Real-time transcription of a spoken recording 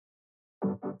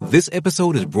This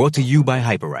episode is brought to you by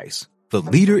Hyperice, the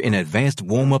leader in advanced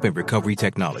warm-up and recovery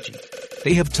technology.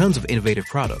 They have tons of innovative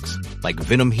products, like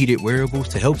Venom-heated wearables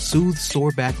to help soothe sore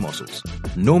back muscles,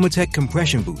 Normatec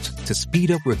compression boots to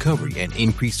speed up recovery and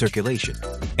increase circulation,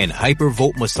 and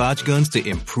Hypervolt massage guns to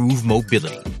improve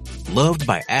mobility. Loved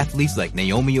by athletes like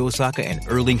Naomi Osaka and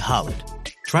Erling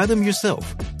Haaland. Try them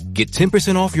yourself. Get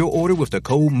 10% off your order with the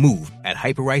code MOVE at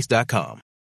Hyperice.com.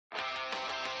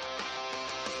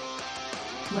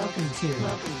 Welcome to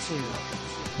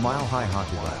Mile High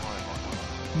Hockey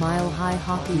Lab. Mile High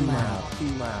Hockey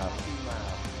Lab.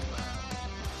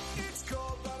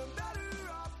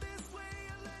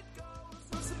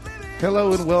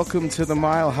 Hello and welcome to the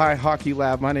Mile High Hockey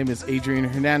Lab. My name is Adrian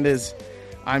Hernandez.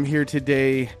 I'm here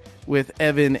today with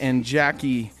Evan and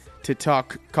Jackie to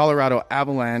talk Colorado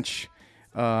Avalanche.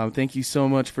 Thank you so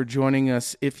much for joining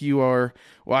us. If you are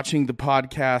watching the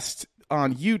podcast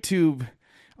on YouTube,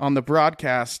 on the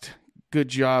broadcast, good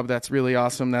job. That's really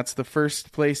awesome. That's the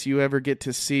first place you ever get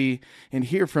to see and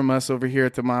hear from us over here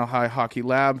at the Mile High Hockey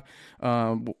Lab.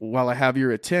 While I have your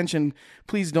attention,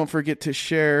 please don't forget to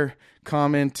share,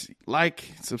 comment,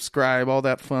 like, subscribe, all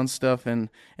that fun stuff, and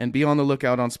be on the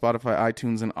lookout on Spotify,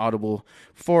 iTunes, and Audible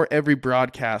for every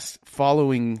broadcast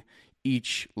following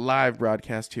each live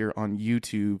broadcast here on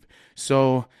YouTube.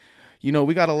 So, you know,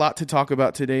 we got a lot to talk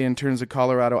about today in terms of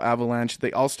Colorado Avalanche.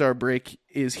 The All-Star break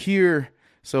is here,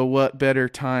 so what better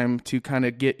time to kind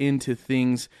of get into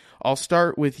things. I'll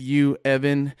start with you,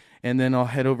 Evan, and then I'll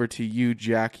head over to you,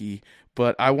 Jackie.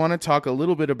 But I want to talk a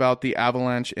little bit about the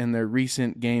Avalanche and their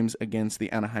recent games against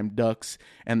the Anaheim Ducks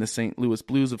and the St. Louis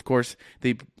Blues. Of course,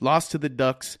 they lost to the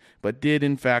Ducks, but did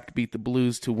in fact beat the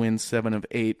Blues to win 7 of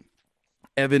 8.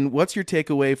 Evan, what's your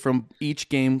takeaway from each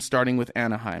game starting with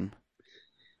Anaheim?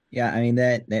 Yeah, I mean,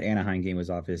 that Anaheim game was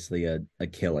obviously a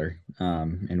killer.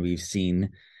 And we've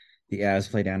seen the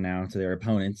Avs play down now to their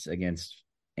opponents against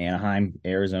Anaheim,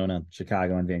 Arizona,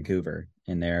 Chicago, and Vancouver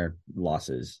in their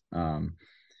losses.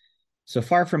 So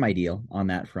far from ideal on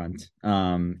that front.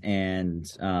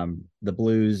 The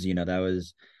Blues, you know, that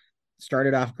was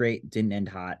started off great, didn't end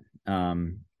hot.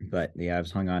 But the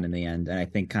Avs hung on in the end. And I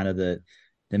think kind of the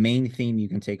main theme you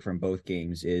can take from both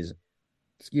games is,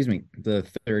 the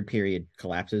third period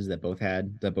collapses that both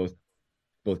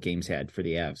games had for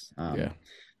the Avs.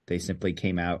 They simply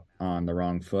came out on the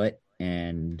wrong foot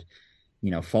and,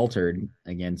 you know, faltered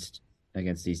against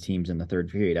these teams in the third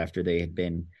period after they had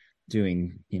been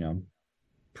doing, you know,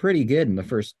 pretty good in the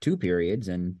first two periods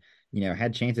and, you know,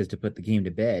 had chances to put the game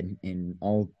to bed in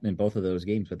both of those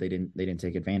games, but they didn't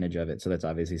take advantage of it. So that's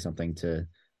obviously something to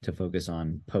focus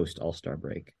on post All-Star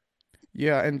break.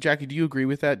 Yeah, and Jackie, do you agree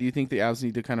with that? Do you think the Avs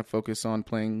need to kind of focus on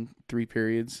playing 3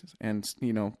 periods and,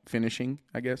 you know, finishing,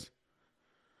 I guess?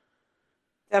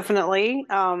 Definitely.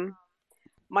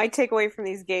 My takeaway from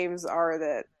these games are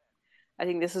that I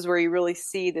think this is where you really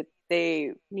see that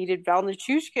they needed Val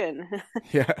Nichushkin.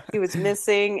 Yeah. He was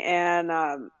missing,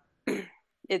 and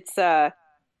it's part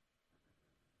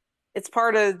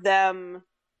of them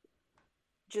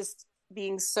just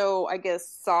being so, I guess,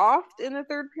 soft in the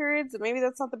third periods. Maybe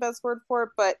that's not the best word for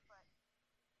it, but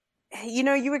you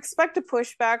know, you expect a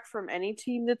pushback from any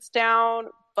team that's down,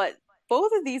 but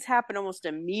both of these happen almost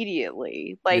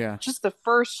immediately, just the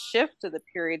first shift of the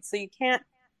period. So you can't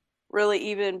really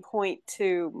even point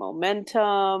to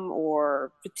momentum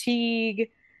or fatigue.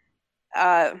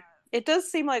 It does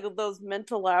seem like those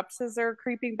mental lapses are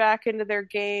creeping back into their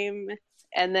game,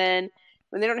 and then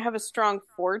when they don't have a strong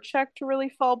forecheck to really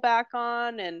fall back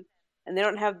on, and they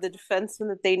don't have the defenseman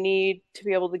that they need to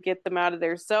be able to get them out of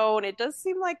their zone, it does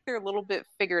seem like they're a little bit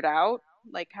figured out,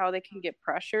 like how they can get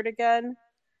pressured again.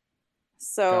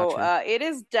 So Gotcha. it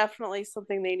is definitely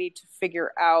something they need to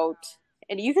figure out.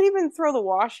 And you can even throw the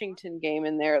Washington game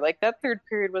in there. Like, that third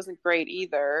period wasn't great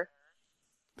either.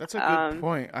 That's a good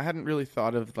point. I hadn't really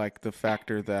thought of, like, the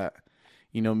factor that,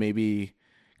 you know, maybe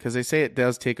because they say it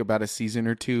does take about a season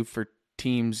or two for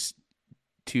teams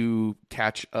to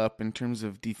catch up in terms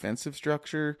of defensive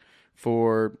structure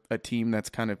for a team that's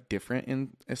kind of different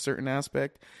in a certain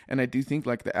aspect. And I do think,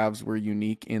 like, the Avs were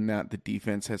unique in that the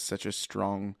defense has such a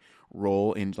strong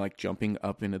role in, like, jumping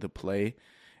up into the play.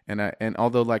 And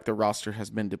although, like, the roster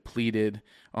has been depleted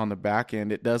on the back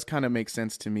end, it does kind of make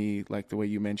sense to me, like the way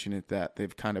you mentioned it, that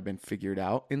they've kind of been figured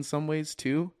out in some ways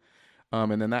too.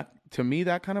 And then that, to me,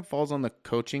 that kind of falls on the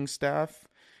coaching staff,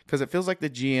 because it feels like the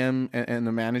GM and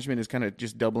the management is kind of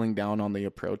just doubling down on the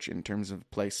approach in terms of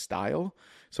play style.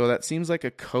 So that seems like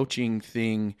a coaching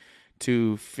thing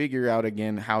to figure out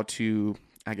again how to,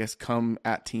 I guess, come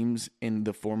at teams in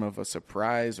the form of a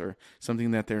surprise or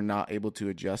something that they're not able to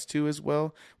adjust to as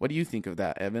well. What do you think of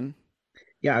that, Evan?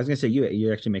 Yeah, I was gonna say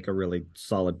you actually make a really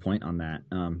solid point on that.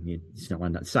 You still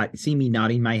see me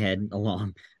nodding my head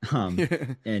along,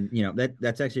 and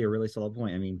that's actually a really solid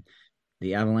point. I mean,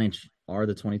 the Avalanche are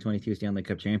the 2022 Stanley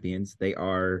Cup champions. They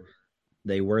were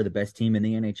the best team in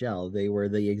the NHL. They were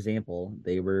the example.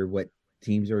 They were what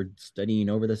teams are studying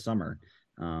over the summer.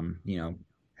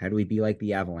 How do we be like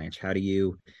the Avalanche? How do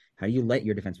you let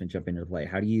your defenseman jump into play?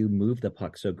 How do you move the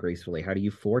puck so gracefully? How do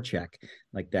you forecheck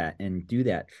like that and do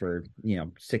that for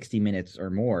 60 minutes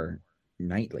or more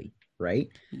nightly, right?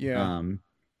 Yeah.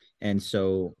 And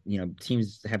so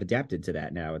teams have adapted to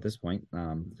that now at this point.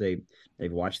 They've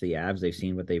watched the Avs, they've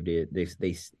seen what they've did,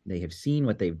 they have seen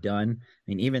what they've done. I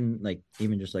mean,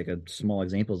 even just like a small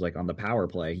examples, like on the power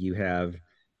play, you have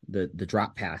the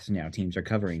drop pass. Now teams are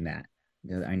covering that.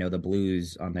 I know the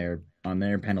Blues on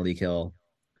their penalty kill,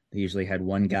 they usually had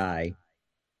one guy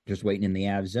just waiting in the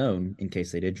Avs zone in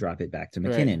case they did drop it back to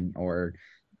McKinnon, right,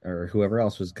 or whoever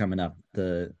else was coming up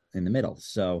in the middle.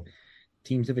 So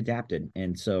teams have adapted,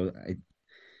 and so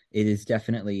it is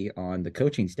definitely on the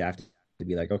coaching staff to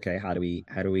be like, okay, how do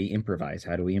we improvise?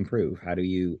 How do we improve? How do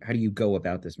you go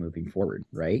about this moving forward,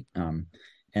 right?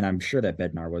 And I'm sure that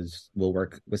Bednar will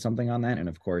work with something on that. And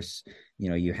of course,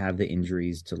 you have the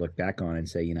injuries to look back on and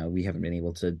say, we haven't been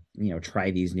able to,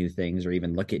 try these new things or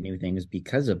even look at new things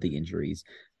because of the injuries.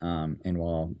 And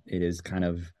while it is kind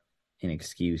of an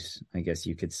excuse, I guess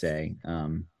you could say,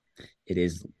 it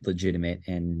is legitimate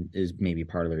and is maybe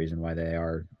part of the reason why they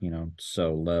are,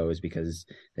 so low, is because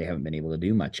they haven't been able to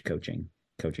do much coaching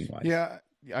wise. Yeah,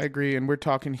 I agree. And we're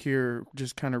talking here,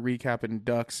 just kind of recapping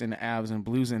Ducks and Avs and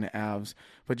Blues and Avs.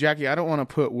 But Jackie, I don't want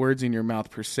to put words in your mouth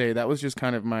per se. That was just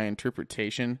kind of my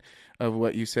interpretation of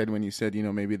what you said when you said,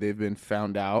 maybe they've been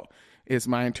found out. Is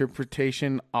my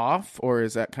interpretation off, or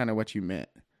is that kind of what you meant?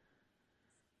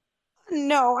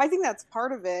 No, I think that's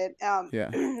part of it.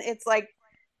 Yeah. It's like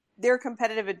their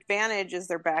competitive advantage is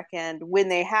their back end when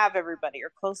they have everybody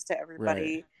or close to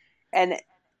everybody. Right. And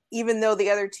even though the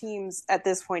other teams at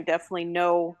this point definitely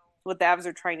know what the Avs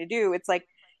are trying to do, it's like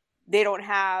they don't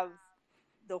have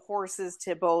the horses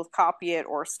to both copy it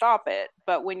or stop it.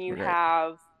 But when you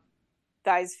have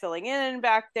guys filling in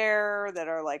back there that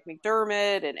are like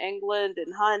McDermott and Englund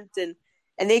and Hunt, and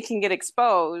they can get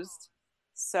exposed.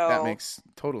 So that makes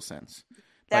total sense.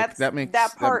 That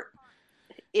part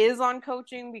is on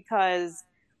coaching because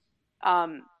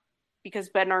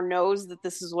Bednar knows that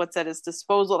this is what's at his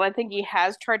disposal. I think he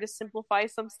has tried to simplify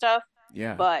some stuff.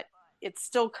 Yeah. But it's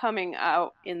still coming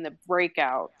out in the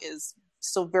breakout is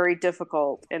still very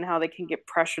difficult, and how they can get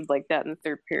pressured like that in the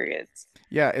third periods.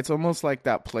 Yeah, it's almost like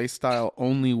that play style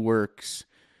only works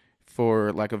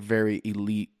for like a very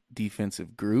elite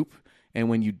defensive group. And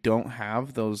when you don't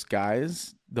have those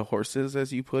guys, the horses,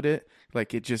 as you put it,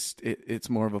 like it's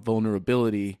more of a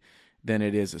vulnerability than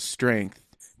it is a strength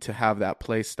to have that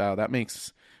play style. That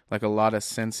makes like a lot of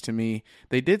sense to me.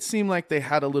 They did seem like they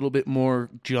had a little bit more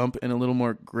jump and a little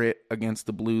more grit against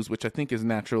the Blues, which I think is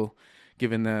natural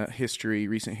given the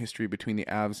recent history between the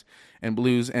Avs and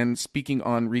Blues. And speaking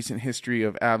on recent history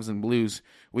of Avs and Blues,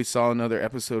 we saw another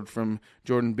episode from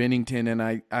Jordan Binnington,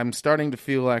 and I'm starting to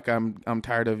feel like I'm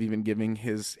tired of even giving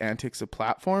his antics a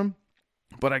platform.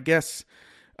 But I guess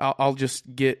I'll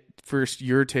just get first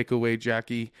your takeaway,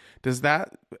 Jackie.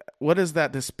 What does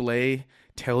that display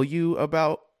tell you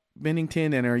about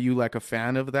Binnington, and are you like a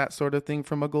fan of that sort of thing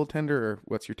from a goaltender, or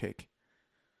what's your take?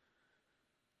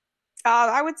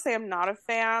 I would say I'm not a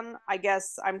fan. I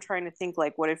guess I'm trying to think,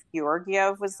 like, what if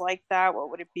Georgiev was like that? What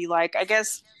would it be like? I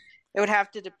guess it would have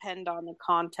to depend on the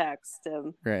context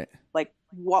of, right, like,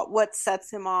 what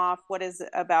sets him off, what is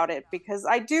it about it? Because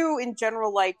I do, in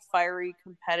general, like fiery,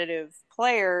 competitive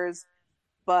players,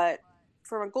 but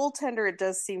from a goaltender, it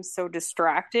does seem so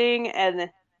distracting, and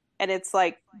it's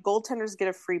like goaltenders get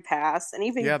a free pass, and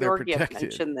even Georgiev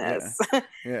mentioned this.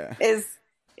 Yeah.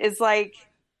 is like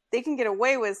they can get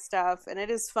away with stuff. And it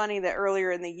is funny that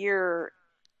earlier in the year,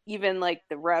 even like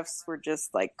the refs were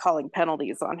just like calling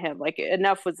penalties on him. Like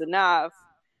enough was enough.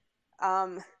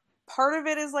 Part of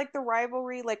it is like the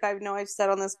rivalry. Like I know I've said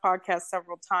on this podcast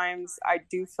several times, I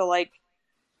do feel like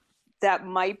that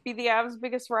might be the Avs'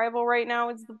 biggest rival right now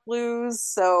is the Blues.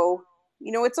 So,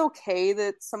 it's okay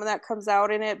that some of that comes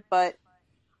out in it. But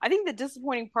I think the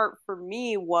disappointing part for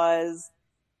me was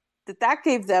that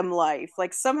gave them life.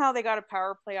 Like somehow they got a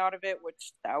power play out of it,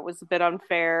 which that was a bit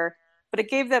unfair, but it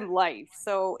gave them life.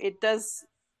 So it does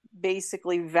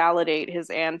basically validate his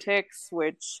antics,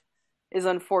 which is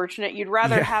unfortunate. You'd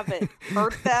rather have it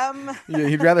hurt them. Yeah,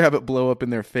 you'd rather have it blow up in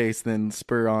their face than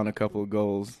spur on a couple of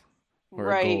goals or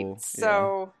right. a goal.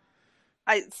 So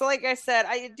like I said,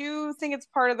 I do think it's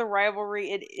part of the rivalry.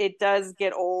 It does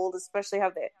get old, especially how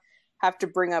they have to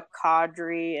bring up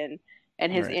Kadri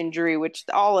and his Right. injury, which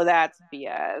all of that's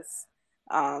BS.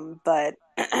 But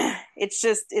it's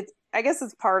I guess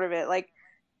it's part of it. Like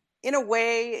in a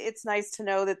way, it's nice to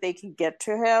know that they can get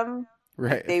to him.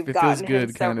 Right. Like they've It feels gotten him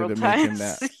good kind of several to make him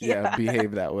times. that, Yeah.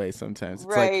 behave that way sometimes. It's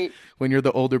like Right. when you're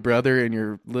the older brother and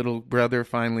your little brother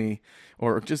finally,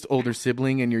 or just older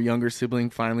sibling, and your younger sibling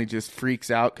finally just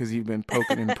freaks out because you've been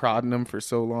poking and prodding them for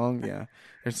so long. Yeah.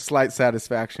 There's slight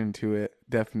satisfaction to it.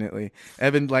 Definitely.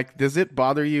 Evan, like, does it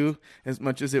bother you as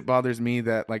much as it bothers me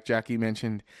that, like Jackie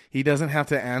mentioned, he doesn't have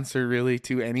to answer really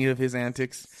to any of his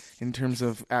antics in terms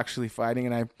of actually fighting?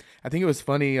 And I think it was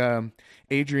funny,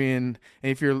 Adrian,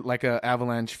 if you're like a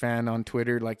Avalanche fan on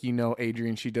Twitter, like,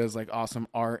 Adrian, she does like awesome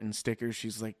art and stickers.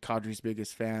 She's like Kadri's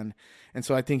biggest fan. And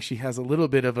so I think she has a little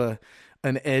bit of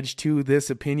an edge to this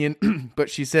opinion. But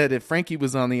she said if Frankie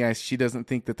was on the ice, she doesn't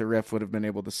think that the ref would have been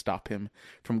able to stop him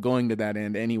from going to that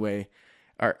end anyway.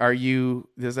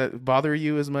 Does that bother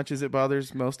you as much as it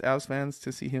bothers most Avs fans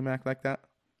to see him act like that?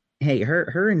 Hey,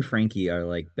 her and Frankie are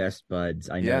like best buds.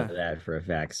 I know Yeah. that for a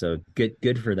fact. So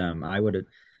good for them. I would have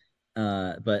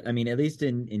but I mean, at least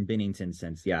in Binnington's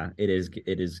sense, yeah, it is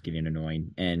getting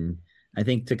annoying. And I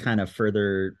think to kind of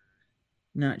further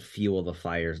not fuel the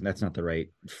fires, that's not the right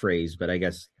phrase, but I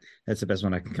guess that's the best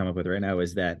one I can come up with right now,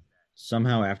 is that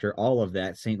somehow after all of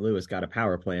that, St. Louis got a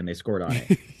power play and they scored on it.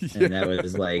 Yeah. And that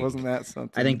was like, Wasn't that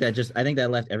something? I think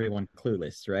that left everyone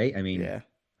clueless, right? I mean, Yeah.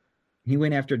 he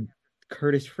went after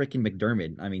Curtis freaking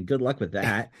McDermott. I mean, good luck with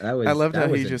that. That was I loved that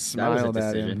how was he a just that was a smiled at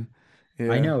him. decision.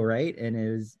 Yeah. I know, right? And it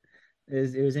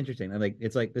was interesting. Like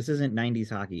it's like this isn't 90s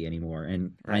hockey anymore.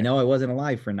 And I Right. know I wasn't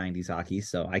alive for 90s hockey,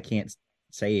 so I can't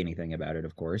say anything about it,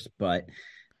 of course. But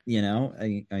I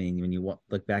mean, when you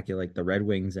look back at like the Red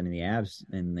Wings and the Avs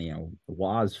and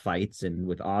Waz fights and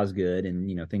with Osgood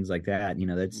and things like that,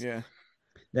 Yeah.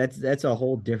 that's a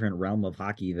whole different realm of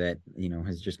hockey that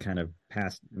has just kind of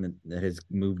passed, that has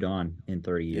moved on in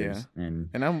 30 years. And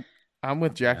I'm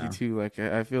with Jackie Yeah. too. Like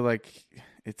I feel like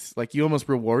it's like you almost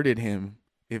rewarded him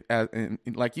and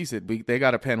like you said, they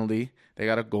got a penalty, they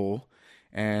got a goal,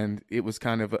 and it was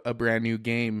kind of a brand new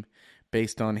game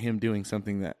based on him doing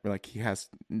something that like he has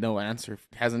no answer,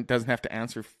 doesn't have to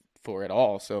answer for at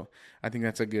all. So I think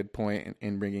that's a good point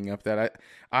in bringing up that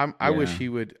I wish Yeah. he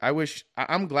would.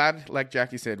 I'm glad, like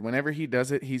Jackie said, whenever he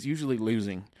does it, he's usually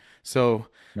losing. So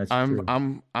That's I'm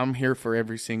true. I'm here for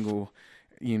every single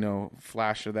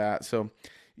flash of that. So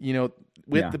with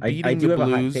Yeah, the I beating do the have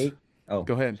a hot Blues. take. Oh,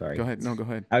 Go ahead. sorry. Go ahead. No, go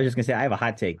ahead. I was just gonna say I have a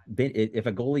hot take. If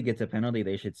a goalie gets a penalty,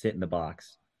 they should sit in the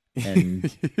box. And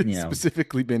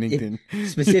Specifically Bennington.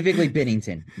 specifically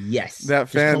Binnington. Yes. That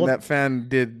Just call it- that fan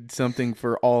did something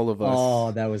for all of us.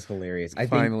 Oh, that was hilarious. I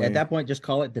think Finally. at that point, just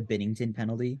call it the Binnington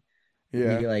penalty.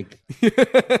 Yeah. Maybe like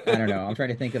I don't know. I'm trying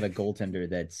to think of a goaltender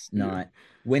that's not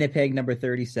Winnipeg number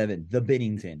 37, the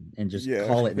Binnington, and just Yeah,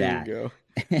 call it there that, you go.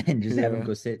 and just have him Yeah.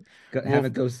 go sit, Well, have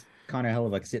it go Connor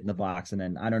Hellebuyck sit in the box, and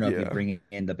then I don't know if you Yeah. bring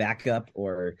in the backup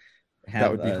or That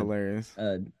have would be hilarious.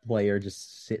 a player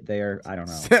just sit there. I don't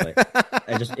know, but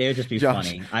it would just be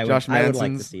funny. I would like to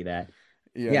Manson's- see that.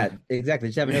 Yeah, exactly.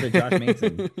 Just have another Josh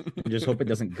Manson. And just hope it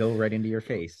doesn't go right into your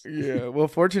face. Yeah, well,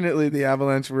 fortunately, the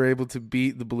Avalanche were able to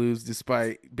beat the Blues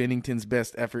despite Bennington's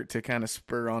best effort to kind of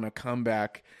spur on a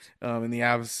comeback. And the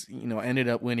Avs, ended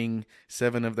up winning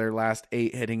 7 of their last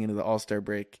 8 heading into the All-Star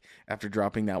break after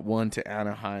dropping that one to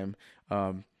Anaheim.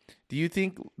 Do you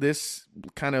think this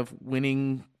kind of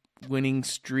winning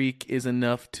streak is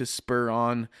enough to spur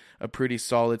on a pretty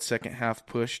solid second half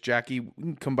push, Jackie,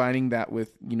 combining that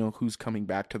with who's coming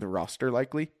back to the roster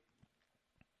likely?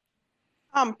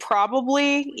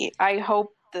 Probably. I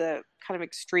hope the kind of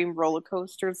extreme roller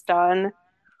coaster's done.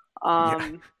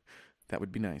 That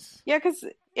would be nice. Yeah, because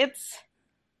it's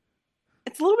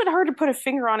a little bit hard to put a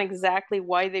finger on exactly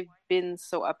why they've been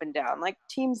so up and down. Like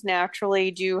teams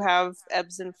naturally do have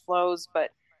ebbs and flows,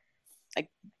 but like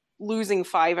losing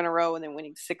 5 in a row and then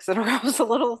winning 6 in a row is a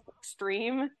little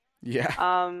extreme.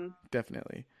 Yeah,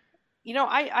 definitely.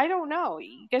 I don't know.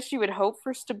 I guess you would hope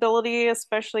for stability,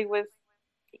 especially with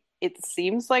it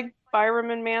seems like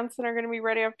Byram and Manson are going to be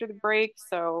ready after the break.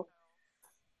 So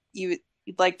you'd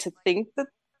like to think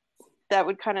that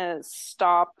would kind of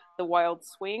stop the wild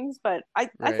swings. But I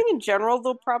think in general,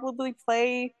 they'll probably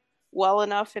play well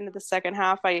enough into the second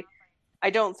half. I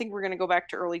don't think we're going to go back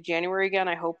to early January again.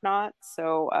 I hope not.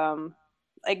 So,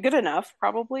 good enough,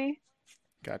 probably.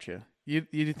 Gotcha.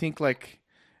 You think like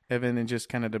Evan, and just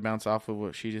kind of to bounce off of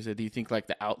what she just said, do you think like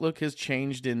the outlook has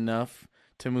changed enough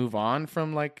to move on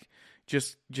from like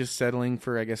just settling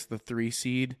for, I guess, the 3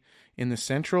 seed in the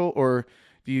Central, or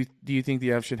do you think the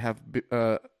Avs should have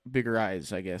bigger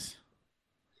eyes, I guess?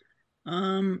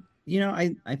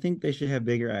 I think they should have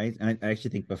bigger eyes. And I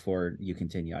actually think before you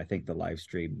continue, I think the live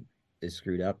stream is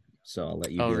screwed up. So I'll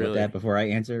let you Oh, deal with really? that before I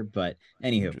answer. But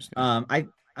anywho, Interesting.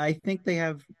 I think they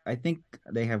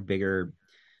have bigger.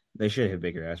 They should have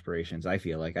bigger aspirations. I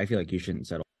feel like you shouldn't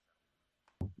settle.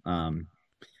 Um,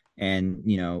 and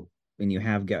when you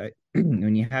have guys,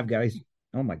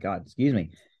 oh my God, excuse me,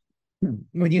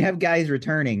 when you have guys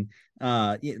returning,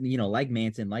 like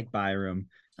Manson, like Byram,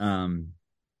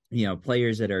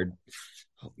 players that are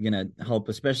gonna help,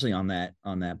 especially on that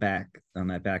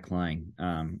back line,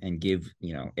 and give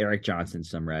Eric Johnson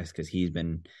some rest because he's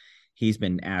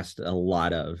been asked a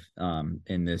lot of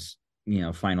in this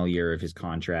final year of his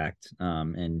contract,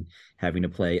 and having to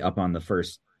play up on the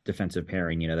first defensive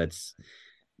pairing.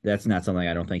 That's not something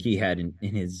I don't think he had in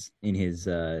his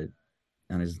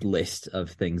on his list of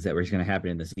things that were going to happen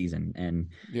in the season. And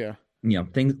Yeah.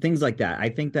 things like that. I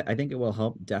think it will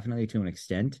help definitely to an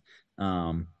extent.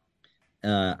 I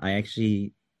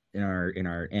actually in our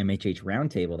MHH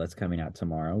roundtable that's coming out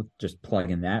tomorrow, just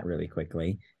plugging that really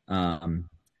quickly.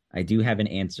 I do have an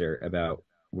answer about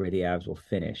where the Avs will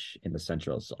finish in the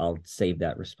Central, so I'll save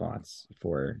that response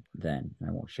for then.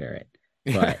 I won't share it,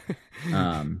 but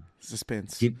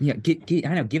suspense. give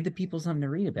the people something to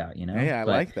read about. Yeah, I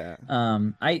like that.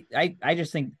 I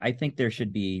just think there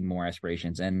should be more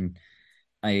aspirations, and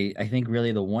I think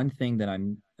really the one thing that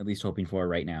I'm at least hoping for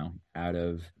right now out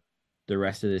of the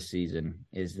rest of this season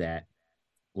is that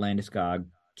Landeskog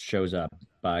shows up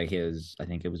by his, I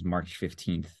think it was March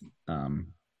 15th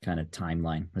kind of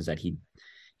timeline, was that he'd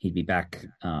be back.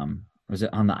 Was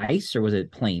it on the ice or was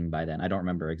it playing by then? I don't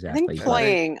remember I exactly. think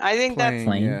playing. I think that's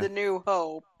Playing. the new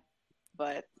hope,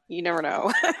 but you never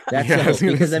know. That's Yeah, the I was hope,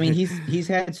 gonna because I say. mean he's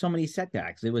had so many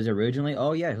setbacks. It was originally,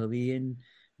 oh yeah, he'll be in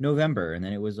November, and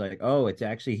then it was like, oh, it's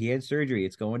actually he had surgery,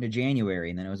 it's going to January,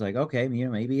 and then it was like, okay,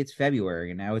 maybe it's February,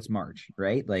 and now it's March,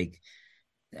 right? Like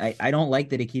I don't like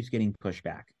that it keeps getting pushed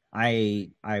back. I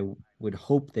would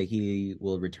hope that he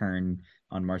will return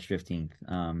on March 15th.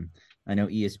 I know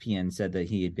ESPN said that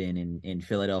he had been in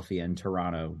Philadelphia and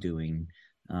Toronto doing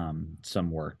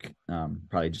some work,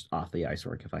 probably just off the ice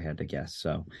work if I had to guess.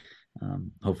 So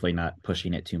hopefully not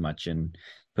pushing it too much and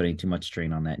putting too much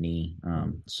strain on that knee.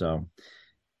 So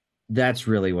that's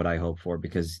really what I hope for,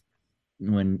 because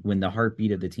when the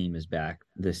heartbeat of the team is back,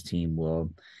 this team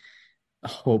will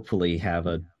hopefully have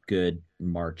a good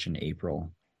March and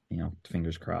April.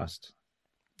 Fingers crossed.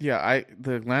 Yeah,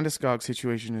 the Landeskog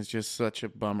situation is just such a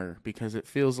bummer because it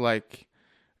feels like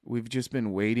we've just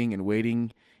been waiting and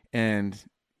waiting, and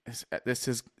this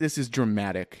is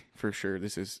dramatic for sure.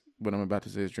 This is what I'm about to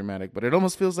say is dramatic, but it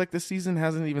almost feels like the season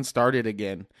hasn't even started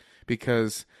again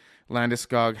because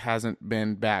Landeskog hasn't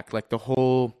been back. Like the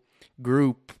whole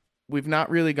group, we've not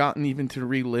really gotten even to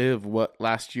relive what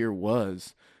last year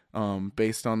was,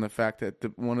 based on the fact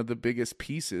that one of the biggest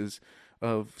pieces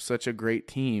of such a great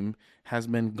team has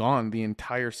been gone the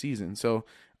entire season. So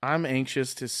I'm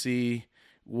anxious to see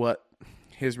what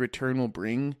his return will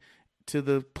bring to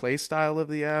the play style of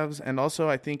the Avs, and also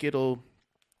I think it'll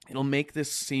make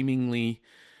this seeming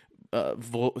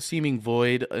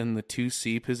void in the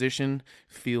 2C position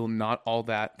feel not all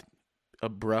that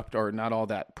abrupt or not all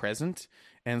that present.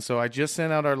 And so I just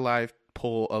sent out our live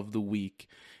poll of the week,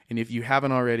 and if you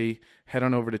haven't already, head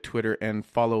on over to Twitter and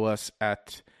follow us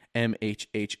at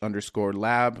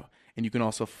MHH_lab. And you can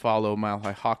also follow Mile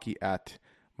High Hockey at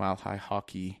Mile High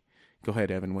Hockey. Go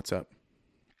ahead, Evan. What's up?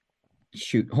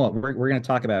 Shoot, hold on. We're going to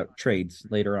talk about trades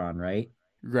later on, right?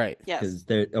 Right. Yes.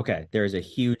 Because there's a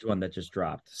huge one that just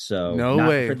dropped. So No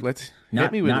way. Let's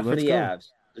hit me with not it. for Let's the go. Avs.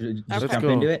 Just Let's jump go.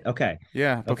 into it. Okay.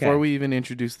 Yeah. Okay. Before we even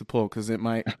introduce the poll, because it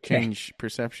might change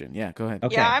perception. Yeah. Go ahead.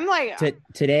 Okay. Yeah, I'm like,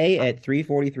 Today at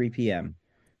 3:43 p.m.,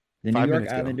 the 5 New York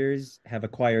minutes ago. Islanders have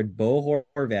acquired Bo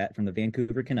Horvat from the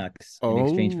Vancouver Canucks in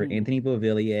exchange for Oh. Anthony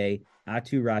Beauvillier,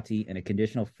 Atu Ratti, and a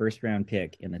conditional first-round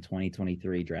pick in the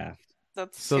 2023 draft.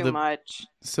 that's So too much.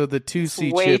 So the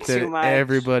 2C way chip too that much.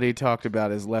 everybody talked about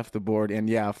has left the board. And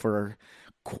yeah, for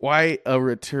quite a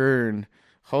return.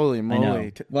 Holy I moly.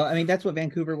 know. Well, I mean, that's what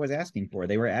Vancouver was asking for.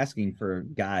 They were asking for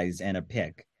guys and a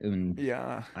pick. And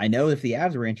Yeah. I know if the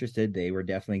Avs were interested, they were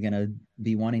definitely going to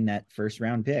be wanting that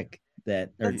first-round pick.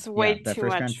 That's way that too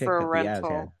first-round much pick for a that the Avs had.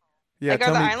 rental. Yeah. Like, are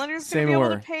tell the me- Islanders say going to be able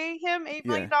more. to pay him $8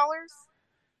 Yeah. million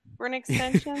for an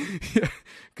extension? Yeah.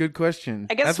 Good question.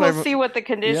 I guess That's why we'll see what the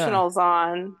conditional's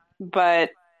on, but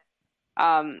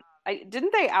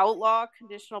didn't they outlaw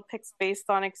conditional picks based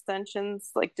on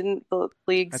extensions? Like, didn't the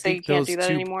league I say you think can't those do that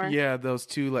two, anymore? yeah, those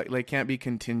two like can't be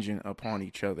contingent upon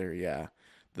each other. Yeah,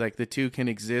 Like the two can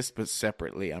exist, but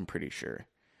separately, I'm pretty sure.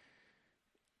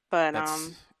 But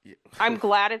That's I'm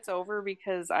glad it's over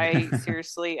because I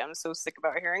seriously am so sick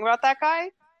about hearing about that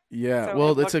guy. yeah. So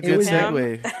Well, it that's a looked good was him.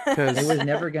 segue It because was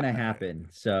never gonna happen.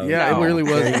 So yeah, No. it really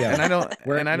was. There you go. And I don't.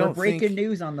 We're, and I we're don't breaking think.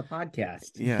 news on the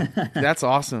podcast. Yeah, that's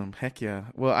awesome. Heck yeah.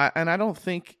 Well, I don't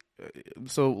think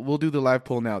so. We'll do the live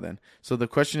poll now then. So the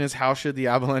question is, how should the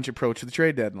Avalanche approach the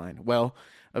trade deadline? Well,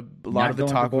 a lot Not of the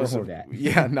going talk for Bo was, Horvat.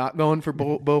 yeah, not going for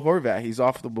Bo Horvat. He's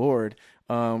off the board.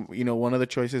 One of the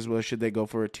choices was, should they go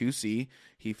for a 2C?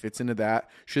 He fits into that.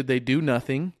 Should they do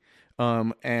nothing?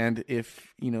 And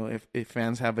if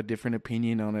fans have a different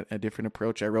opinion on it, a different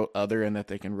approach, I wrote other and that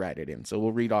they can write it in. So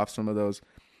we'll read off some of those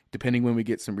depending when we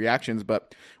get some reactions,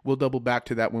 but we'll double back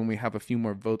to that when we have a few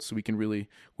more votes so we can really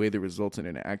weigh the results in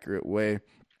an accurate way.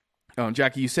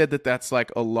 Jackie, you said that that's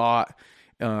like a lot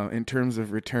in terms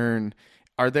of return.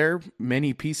 Are there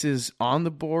many pieces on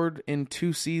the board in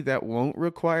 2C that won't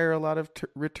require a lot of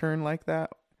return like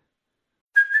that?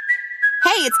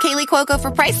 Hey, it's Kaylee Cuoco for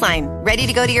Priceline. Ready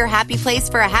to go to your happy place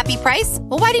for a happy price?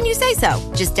 Well, why didn't you say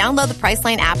so? Just download the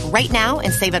Priceline app right now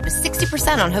and save up to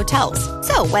 60% on hotels.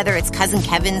 So whether it's Cousin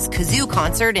Kevin's Kazoo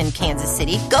concert in Kansas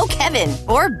City, go Kevin,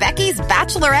 or Becky's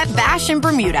Bachelorette Bash in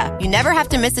Bermuda, you never have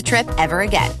to miss a trip ever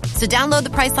again. So download the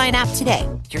Priceline app today.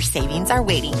 Your savings are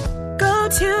waiting. Go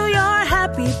to your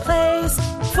happy place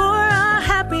for a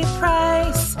happy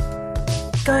price.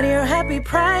 Go to your happy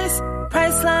price,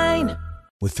 Priceline.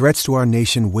 With threats to our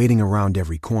nation waiting around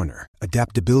every corner,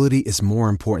 adaptability is more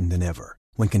important than ever.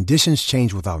 When conditions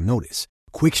change without notice,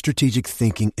 quick strategic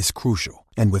thinking is crucial.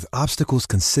 And with obstacles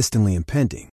consistently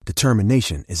impending,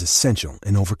 determination is essential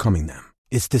in overcoming them.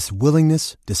 It's this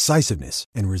willingness, decisiveness,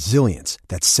 and resilience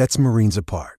that sets Marines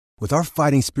apart. With our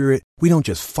fighting spirit, we don't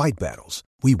just fight battles,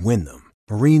 we win them.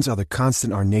 Marines are the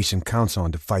constant our nation counts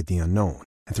on to fight the unknown.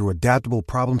 And through adaptable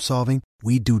problem solving,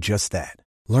 we do just that.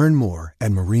 Learn more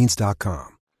at marines.com.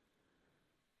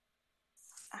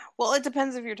 Well, it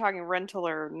depends if you're talking rental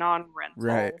or non-rental.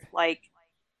 Right. Like,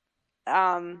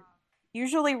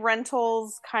 usually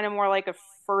rentals kind of more like a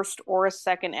first or a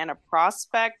second and a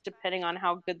prospect, depending on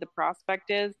how good the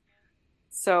prospect is.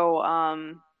 So,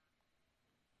 I'd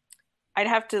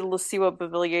have to see what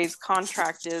Bavillier's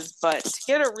contract is, but to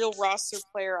get a real roster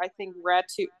player, I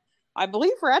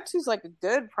believe Ratu's like a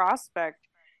good prospect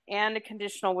and a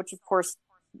conditional, which of course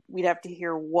we'd have to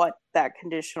hear what that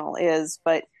conditional is,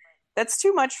 but that's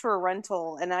too much for a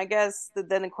rental. And I guess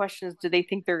then the question is, do they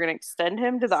think they're going to extend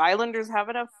him? Do the Islanders have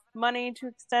enough money to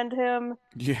extend him?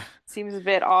 Yeah. Seems a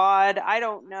bit odd. I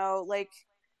don't know. Like,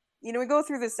 we go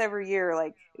through this every year.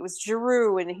 Like, it was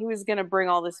Giroux and he was going to bring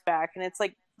all this back. And it's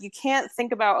like, you can't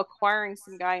think about acquiring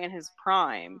some guy in his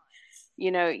prime.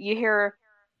 You hear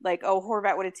like, oh,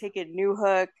 Horvat would have taken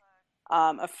Newhook,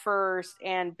 a first,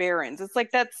 and Barons. It's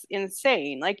like, that's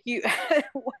insane. Like, you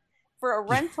for a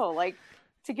rental, like,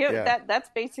 to give that's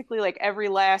basically like every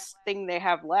last thing they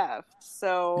have left.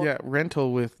 So yeah,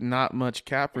 rental with not much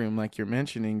cap room, like you're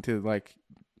mentioning, to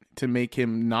make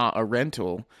him not a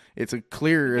rental. It's a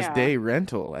clear as day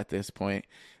rental at this point.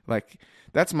 Like,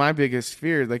 that's my biggest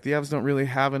fear. Like, the Avs don't really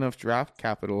have enough draft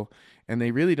capital, and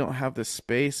they really don't have the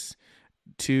space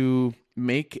to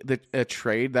make a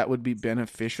trade that would be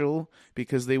beneficial,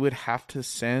 because they would have to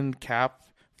send cap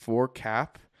for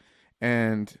cap.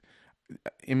 And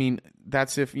I mean,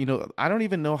 that's if, I don't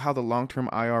even know how the long-term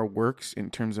IR works in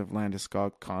terms of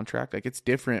Landeskog contract. Like, it's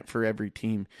different for every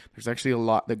team. There's actually a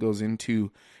lot that goes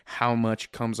into how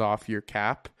much comes off your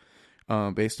cap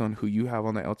based on who you have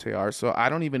on the LTR. So I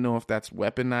don't even know if that's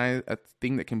weaponized, a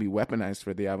thing that can be weaponized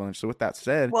for the Avalanche. So with that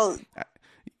said, well,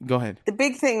 go ahead. The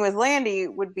big thing with Landy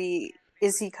would be,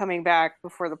 is he coming back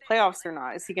before the playoffs or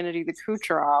not? Is he going to do the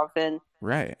Kucherov? And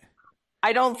right.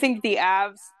 I don't think the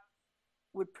Avs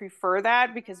would prefer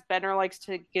that, because Benner likes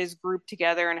to get his group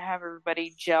together and have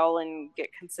everybody gel and get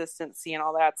consistency and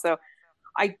all that. So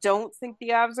I don't think the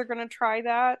Avs are going to try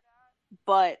that.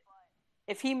 But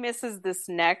if he misses this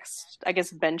next, I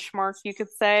guess, benchmark, you could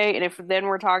say, and if then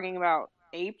we're talking about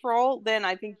April, then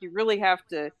I think you really have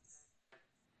to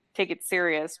take it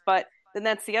serious. But then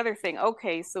that's the other thing.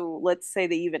 Okay, so let's say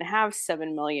they even have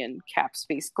 $7 million cap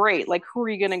space. Great. Like, who are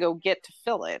you going to go get to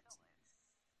fill it?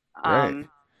 Right.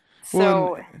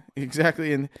 So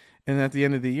exactly, and at the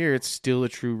end of the year, it's still a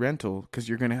true rental, because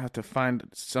you're going to have to find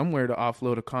somewhere to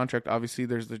offload a contract. Obviously,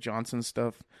 there's the Johnson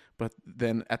stuff, but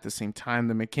then at the same time,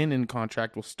 the McKinnon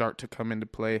contract will start to come into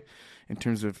play in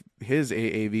terms of his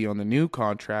AAV on the new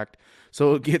contract.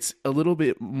 So it gets a little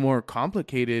bit more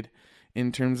complicated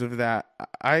in terms of that.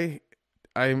 I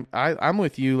I'm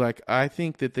with you. Like, I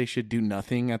think that they should do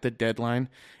nothing at the deadline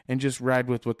and just ride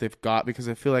with what they've got, because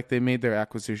I feel like they made their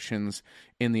acquisitions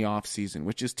in the off season,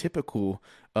 which is typical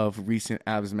of recent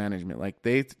Avs management. Like,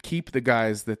 they keep the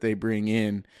guys that they bring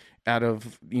in out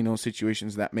of,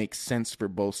 situations that make sense for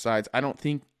both sides. I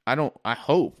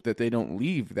hope that they don't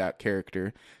leave that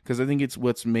character, because I think it's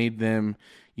what's made them,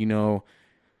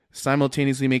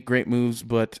 simultaneously make great moves,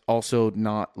 but also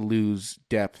not lose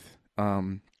depth.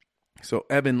 So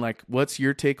Evan, like, what's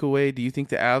your takeaway? Do you think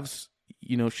the Avs,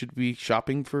 should be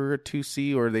shopping for a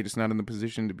 2C, or are they just not in the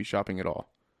position to be shopping at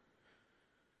all?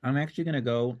 I'm actually going to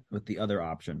go with the other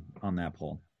option on that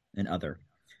poll, an other.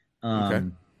 Okay.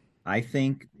 I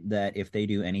think that if they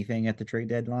do anything at the trade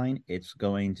deadline, it's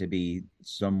going to be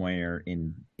somewhere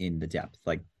in the depth,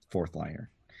 like fourth liner.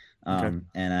 Okay.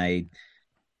 And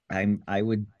I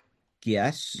would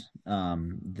guess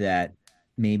that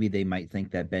maybe they might think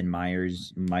that Ben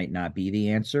Myers might not be the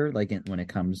answer, like when it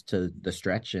comes to the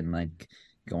stretch and like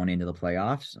going into the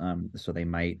playoffs. So they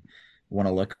might want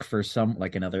to look for some,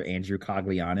 like another Andrew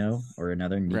Cogliano or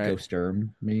another Nico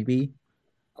Sturm, maybe.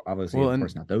 Obviously, of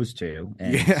course, not those two.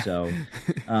 And so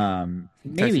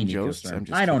maybe Nico Sturm.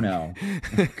 I don't know.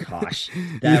 Gosh,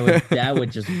 that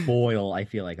would just boil, I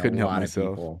feel like, a lot of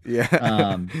people.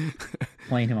 Yeah.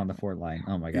 Playing him on the fourth line.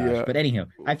 Oh my gosh. Yeah. But anyhow,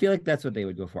 I feel like that's what they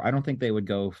would go for. I don't think they would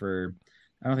go for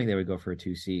a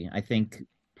 2C. I think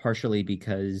partially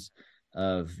because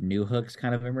of Newhook's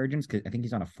kind of emergence, because I think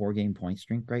he's on a 4-game point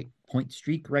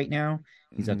streak right now.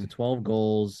 He's up to 12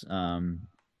 goals.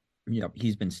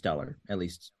 He's been stellar, at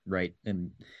least right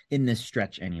in this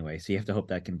stretch anyway. So you have to hope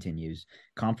that continues.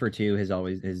 Comfort too has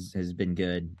been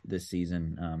good this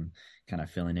season, kind of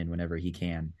filling in whenever he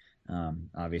can.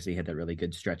 Obviously he had that really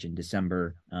good stretch in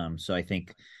December. So I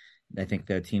think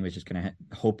the team is just going to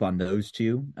hope on those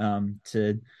two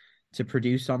to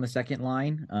produce on the second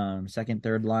line, second,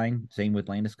 third line. Same with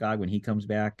Landeskog when he comes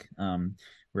back.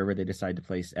 Wherever they decide to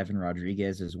place Evan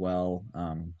Rodriguez as well,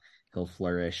 he'll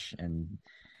flourish. And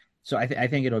so I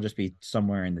think it'll just be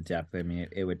somewhere in the depth. I mean,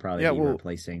 it would probably be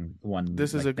replacing one.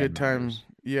 This is a good time.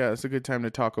 Yeah, it's a good time to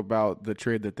talk about the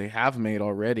trade that they have made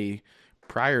already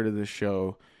prior to the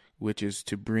show, which is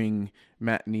to bring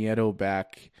Matt Nieto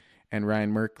back and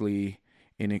Ryan Merkley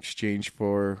in exchange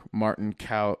for Martin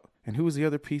Kaut. And who was the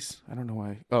other piece? I don't know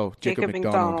why. Oh, Jacob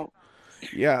McDonald.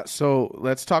 Yeah, so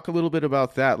let's talk a little bit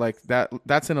about that. Like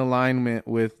that's in alignment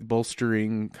with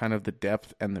bolstering kind of the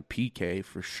depth and the PK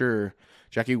for sure.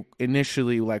 Jackie,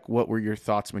 initially, like, what were your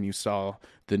thoughts when you saw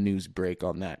the news break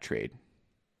on that trade?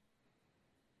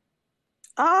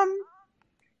 I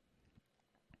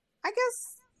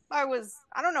guess I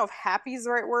don't know if happy is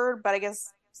the right word, but I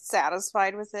guess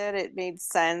satisfied with it. It made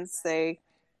sense. They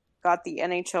got the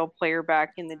NHL player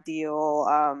back in the deal.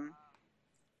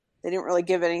 They didn't really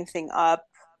give anything up.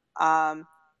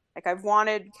 Like, I've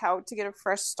wanted Kaut to get a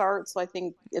fresh start, so I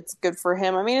think it's good for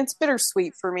him. I mean, it's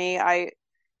bittersweet for me.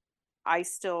 I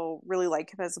still really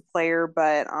like him as a player,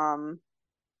 but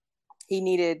he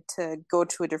needed to go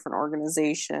to a different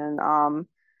organization.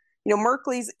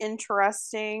 Merkley's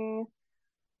interesting.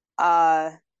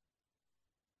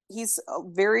 He's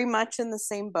very much in the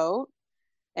same boat,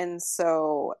 and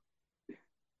so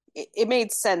it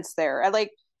made sense there.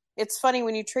 It's funny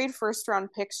when you trade first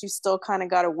round picks, you still kind of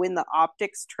got to win the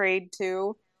optics trade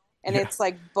too. And It's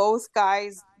like both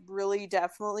guys really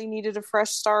definitely needed a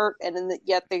fresh start. And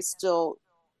yet they still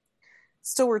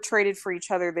were traded for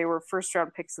each other. They were first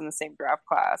round picks in the same draft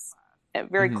class and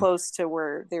very close to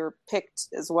where they were picked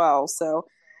as well. So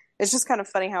it's just kind of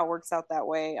funny how it works out that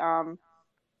way. I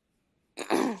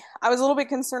was a little bit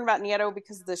concerned about Nieto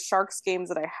because the Sharks games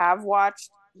that I have watched,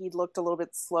 he looked a little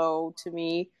bit slow to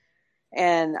me.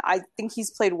 And I think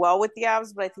he's played well with the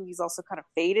Avs, but I think he's also kind of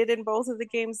faded in both of the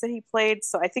games that he played.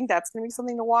 So I think that's going to be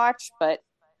something to watch. But,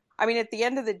 I mean, at the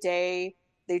end of the day,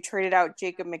 they traded out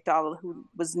Jacob McDonald, who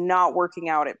was not working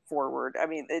out at forward. I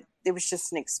mean, it was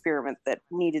just an experiment that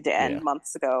needed to end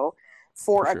months ago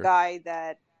for a guy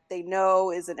that they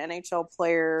know is an NHL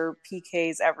player,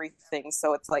 PKs, everything.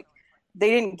 So it's like they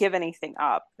didn't give anything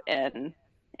up. And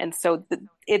so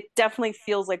it definitely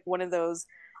feels like one of those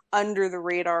under the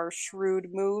radar shrewd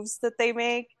moves that they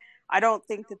make. I don't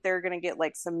think that they're going to get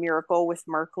like some miracle with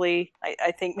Merkley.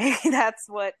 I think maybe that's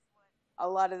what a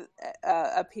lot of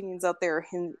opinions out there are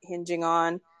hinging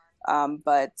on.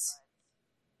 But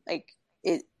like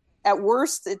at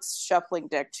worst, it's shuffling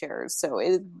deck chairs.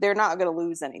 So they're not going to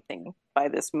lose anything by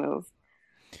this move.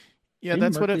 Yeah,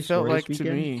 that's what it felt like to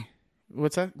me.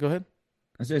 What's that? Go ahead.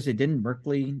 I was going to say, didn't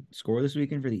Merkley score this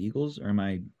weekend for the Eagles? Or am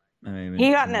I?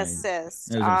 He got an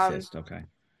assist. It was an assist. Okay.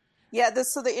 Yeah,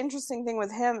 so the interesting thing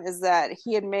with him is that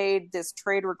he had made this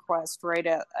trade request right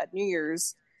at New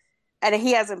Year's, and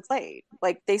he hasn't played.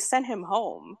 Like they sent him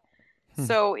home. Hmm.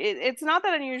 So it's not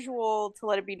that unusual to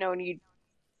let it be known you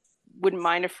wouldn't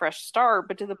mind a fresh start,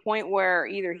 but to the point where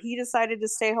either he decided to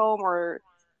stay home or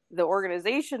the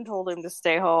organization told him to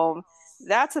stay home,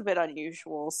 that's a bit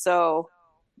unusual. So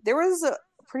there was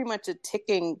pretty much a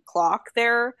ticking clock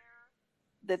there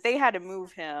that they had to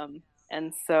move him.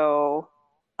 And so,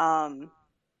 um,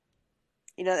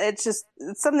 it's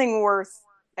something worth,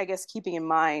 I guess, keeping in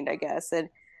mind, I guess. And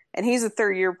he's a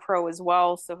third year pro as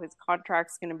well, so his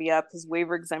contract's going to be up, his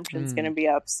waiver exemption's going to be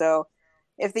up. So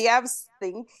if the Avs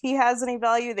think he has any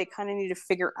value, they kind of need to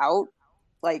figure out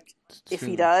like if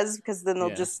he does, because then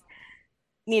they'll just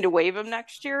need to waive him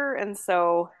next year. And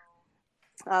so,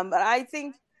 but I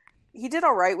think he did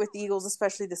all right with the Eagles,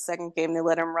 especially the second game. They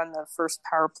let him run the first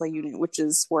power play unit, which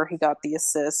is where he got the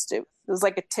assist. It was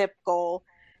like a tip goal.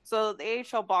 So the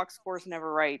AHL box score is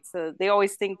never right. So they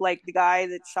always think like the guy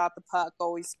that shot the puck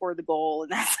always scored the goal,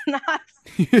 and that's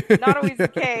not always the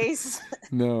case.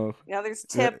 No. There's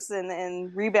tips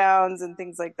and rebounds and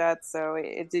things like that. So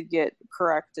it did get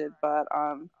corrected. But,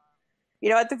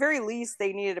 at the very least,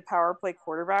 they needed a power play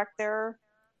quarterback there.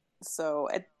 So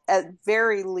at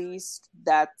very least,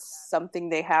 that's something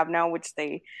they have now, which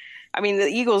the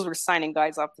Eagles were signing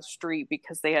guys off the street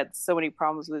because they had so many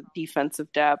problems with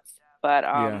defensive depth.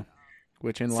 But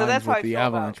which in line with the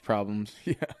Avalanche problems.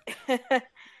 Yeah.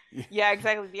 Yeah,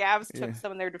 exactly. The Avs took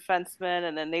some of their defensemen,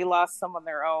 and then they lost some on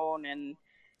their own, and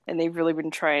they've really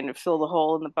been trying to fill the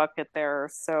hole in the bucket there.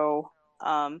 So,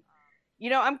 I'm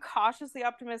cautiously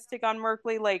optimistic on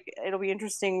Merkley. Like, it'll be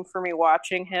interesting for me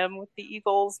watching him with the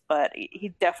Eagles, but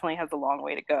he definitely has a long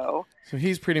way to go. So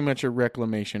he's pretty much a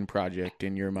reclamation project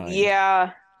in your mind.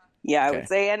 Yeah, okay. I would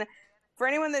say. And for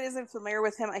anyone that isn't familiar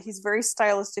with him, he's very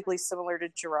stylistically similar to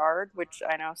Gerard, which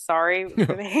I know, sorry for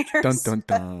the haters. Dun,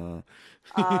 dun,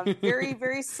 dun. Very,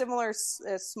 very similar,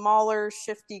 smaller,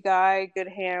 shifty guy, good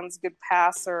hands, good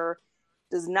passer,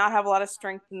 does not have a lot of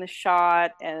strength in the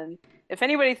shot. And if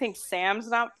anybody thinks Sam's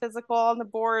not physical on the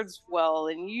boards, well,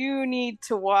 then you need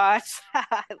to watch.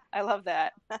 I love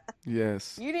that.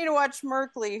 Yes. You need to watch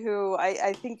Merkley, who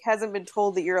I think hasn't been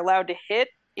told that you're allowed to hit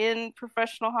in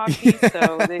professional hockey,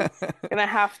 so they're gonna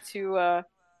have to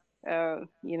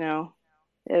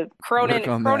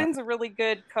Cronin's a really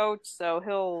good coach, so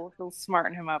he'll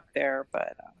smarten him up there.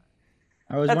 But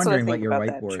I was wondering what your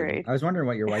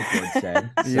whiteboard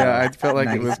said. So yeah, I felt like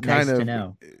it was kind of to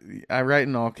know. I write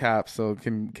in all caps, so it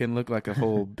can look like a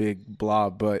whole big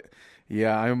blob. But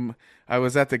yeah, I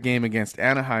was at the game against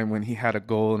Anaheim when he had a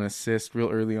goal and assist real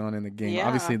early on in the game. Yeah.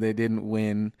 Obviously they didn't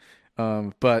win,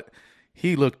 but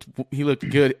he looked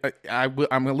good.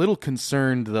 I'm a little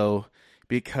concerned though,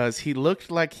 because he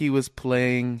looked like he was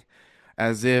playing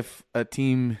as if a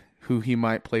team who he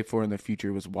might play for in the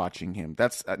future was watching him.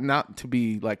 That's not to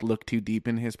be like look too deep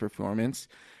in his performance,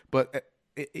 but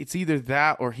it's either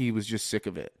that or he was just sick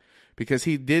of it, because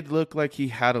he did look like he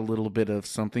had a little bit of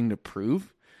something to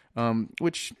prove,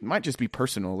 which might just be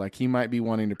personal. Like he might be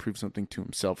wanting to prove something to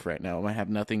himself right now. It might have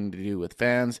nothing to do with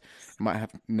fans. It might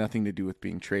have nothing to do with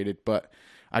being traded, but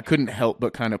I couldn't help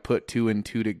but kind of put two and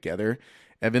two together.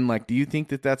 Evan, like, do you think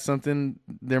that that's something,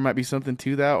 there might be something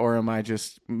to that, or am I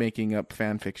just making up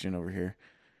fan fiction over here?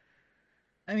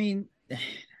 I mean,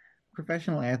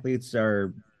 professional athletes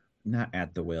are not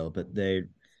at the will, but they're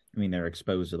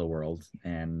exposed to the world,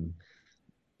 and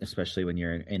especially when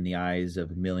you're in the eyes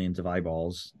of millions of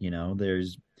eyeballs,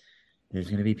 there's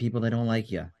going to be people that don't like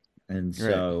you. And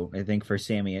so I think for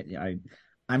Sammy,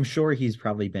 I'm sure he's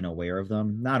probably been aware of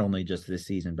them, not only just this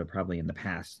season, but probably in the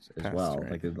past as well,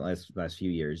 right. Like the last few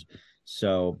years.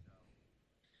 So,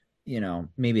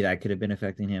 maybe that could have been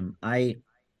affecting him.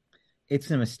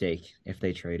 It's a mistake if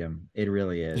they trade him. It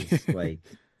really is. Like,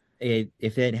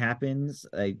 if it happens,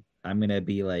 I'm going to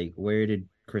be like, where did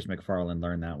Chris McFarland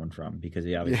learn that one from? Because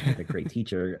he obviously had a great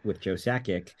teacher with Joe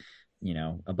Sakic,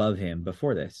 above him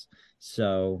before this.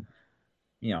 So,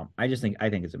 I think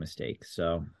it's a mistake.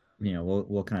 So,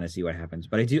 we'll kind of see what happens.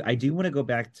 But I do want to go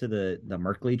back to the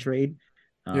Merkley trade,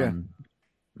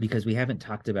 because we haven't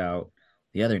talked about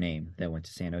the other name that went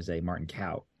to San Jose, Martin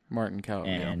Kaut.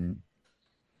 And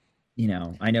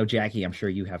I know, Jackie, I'm sure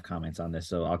you have comments on this,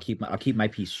 so I'll keep my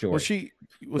piece short.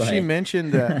 Well, she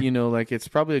mentioned that like it's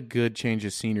probably a good change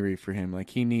of scenery for him. Like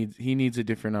he needs a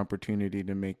different opportunity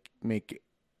to make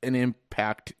an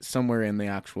impact somewhere in the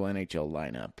actual NHL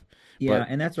lineup. Yeah,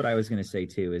 and that's what I was going to say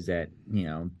too, is that,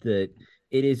 that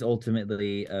it is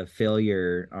ultimately a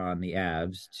failure on the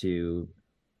Avs to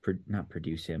not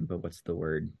produce him, but what's the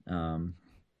word?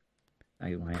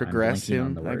 I'm Progress blanking on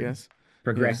him, the I word. guess.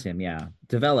 Progress him, yeah.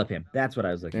 Develop him. That's what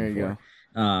I was There looking you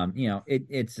for.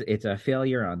 It's a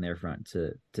failure on their front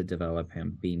to develop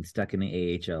him, being stuck in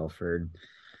the AHL for,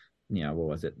 what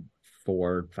was it,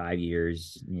 4-5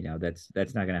 years.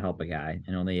 That's not going to help a guy,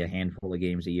 and only a handful of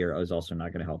games a year is also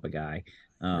not going to help a guy.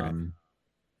 Right.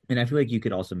 And I feel like you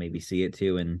could also maybe see it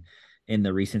too in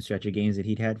the recent stretch of games that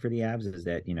he'd had for the Avs, is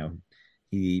that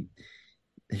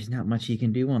there's not much he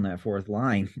can do on that fourth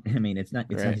line. I mean, it's not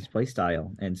Right. his play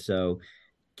style, and so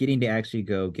getting to actually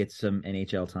go get some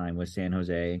NHL time with San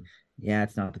Jose, yeah,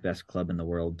 it's not the best club in the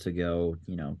world to go,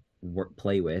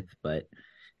 play with, but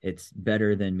it's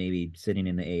better than maybe sitting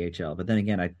in the AHL. But then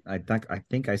again, I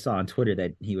think I saw on Twitter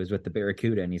that he was with the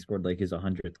Barracuda and he scored like his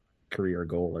 100th career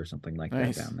goal or something like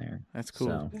Nice. that down there. That's cool.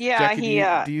 So, Yeah, Jackie,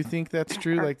 do you think that's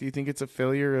true? Like, do you think it's a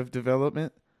failure of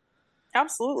development?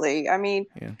 absolutely. I mean,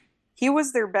 Yeah. he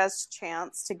was their best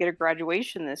chance to get a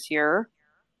graduation this year,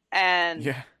 and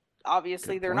Yeah.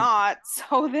 obviously Good they're point. not.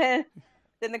 So then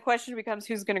the question becomes,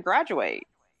 who's going to graduate?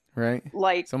 Right.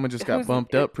 Like, Someone just got who's-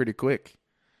 bumped up pretty quick.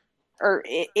 Or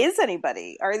is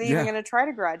anybody? Are they even Yeah. going to try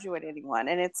to graduate anyone?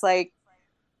 And it's like,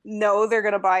 no, they're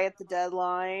going to buy at the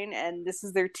deadline, and this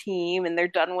is their team, and they're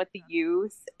done with the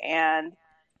youth. And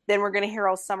then we're going to hear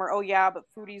all summer, oh yeah, but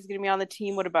Foodie's going to be on the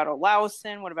team. What about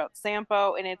Olausen? What about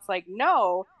Sampo? And it's like,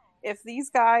 no, if these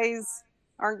guys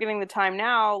aren't getting the time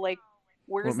now, like,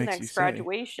 where's What the makes you next say?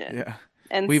 graduation? Yeah.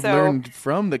 And We've so, learned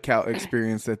from the Cal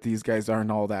experience that these guys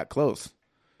aren't all that close.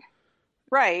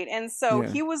 right. And so Yeah.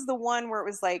 he was the one where it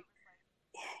was like,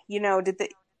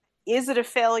 is it a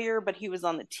failure? But he was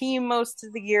on the team most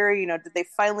of the year. Did they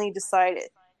finally decide it?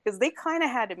 Because they kind of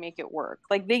had to make it work.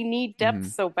 Like, they need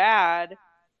depth so bad,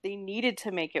 they needed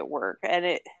to make it work, and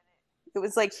it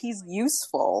was like, he's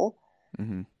useful.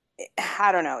 Mm-hmm.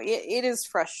 I don't know. It is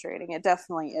frustrating. It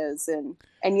definitely is.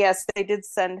 And yes, they did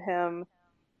send him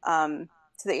to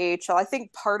the AHL. I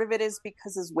think part of it is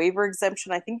because his waiver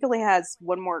exemption. I think he only has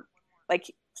one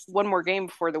more game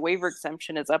before the waiver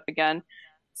exemption is up again.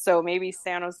 So maybe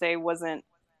San Jose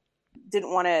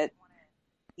didn't want to,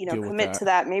 Deal with commit that. to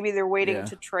that. Maybe they're waiting Yeah.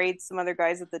 to trade some other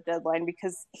guys at the deadline,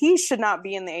 because he should not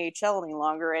be in the AHL any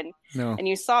longer. And No. and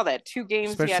you saw that 2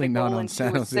 games he had Especially a not goal on and 2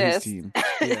 San Jose's assists. team.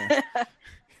 Yeah.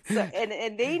 So,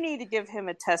 and they need to give him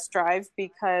a test drive,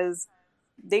 because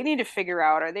they need to figure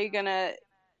out, are they going to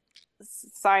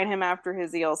sign him after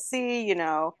his ELC?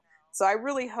 So I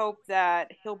really hope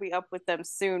that he'll be up with them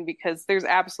soon, because there's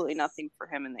absolutely nothing for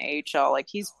him in the AHL. Like,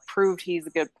 he's proved he's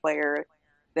a good player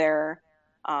there.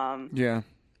 Yeah.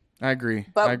 I agree.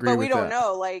 But I agree we with don't that.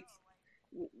 know. Like,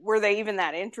 were they even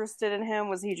that interested in him?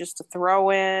 Was he just a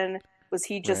throw in? Was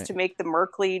he just Right. to make the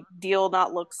Merkley deal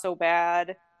not look so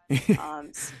bad?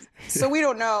 So we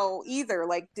don't know either.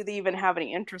 Like, do they even have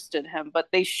any interest in him? But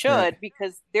they should, Right.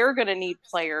 because they're going to need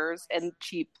players, and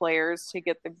cheap players, to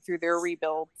get them through their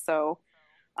rebuild. So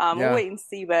Yeah. we'll wait and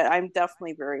see. But I'm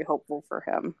definitely very hopeful for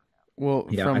him. Well,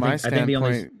 yeah, from my I think the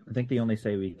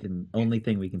standpoint, only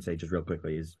thing we can say just real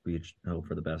quickly is we should hope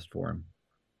for the best for him.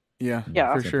 yeah,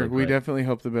 Yeah. for Simply sure. We put. definitely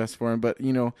hope the best for him. But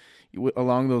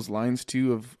along those lines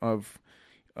too of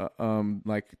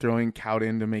like throwing Kaut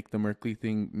in to make the Merkley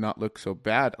thing not look so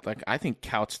bad. Like, I think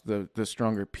Kaut's the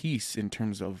stronger piece in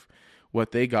terms of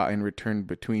what they got in return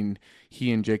between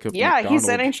he and Jacob. Yeah, he's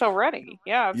McDonald. NHL ready.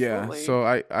 Yeah, absolutely. Yeah,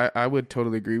 so I would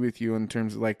totally agree with you in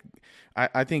terms of, like,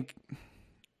 I think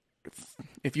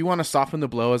if you want to soften the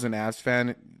blow as an Avs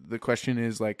fan, the question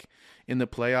is, like, in the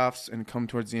playoffs and come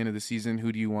towards the end of the season,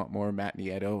 who do you want more, Matt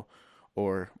Nieto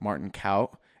or Martin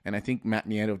Kaut? And I think Matt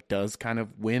Nieto does kind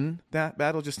of win that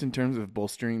battle, just in terms of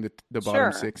bolstering the bottom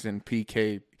Sure. 6 and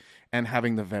PK and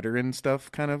having the veteran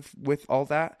stuff kind of with all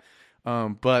that.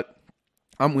 But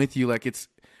I'm with you. Like,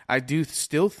 I do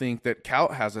still think that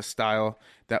Kaut has a style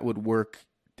that would work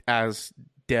as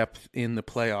depth in the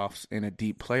playoffs, in a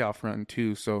deep playoff run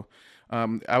too. So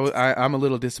I'm a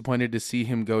little disappointed to see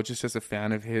him go, just as a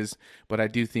fan of his, but I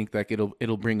do think like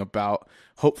it'll bring about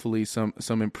hopefully some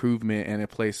improvement and a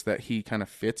place that he kind of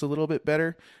fits a little bit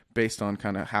better based on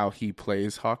kind of how he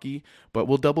plays hockey. But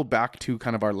we'll double back to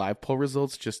kind of our live poll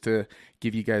results just to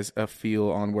give you guys a feel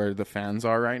on where the fans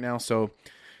are right now. So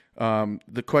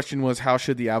the question was, how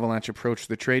should the Avalanche approach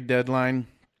the trade deadline?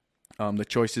 The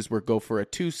choices were go for a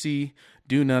 2C,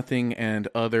 do nothing, and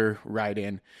other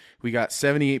write-in. We got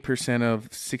 78% of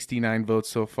 69 votes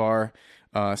so far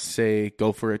say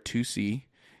go for a 2C.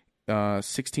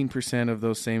 16% of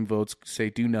those same votes say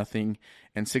do nothing,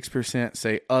 and 6%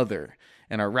 say other.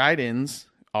 And our write-ins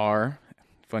are,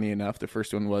 funny enough, the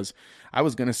first one was, I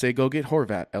was going to say go get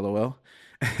Horvat, LOL.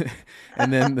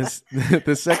 And then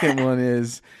the second one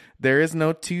is, there is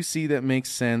no 2C that makes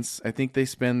sense. I think they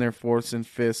spend their fourths and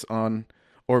fifths on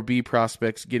or B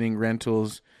prospects getting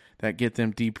rentals that get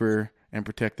them deeper and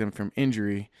protect them from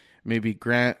injury. Maybe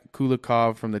Grant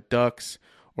Kulikov from the Ducks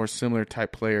or similar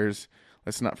type players.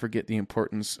 Let's not forget the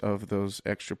importance of those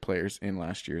extra players in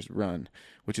last year's run,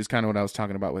 which is kind of what I was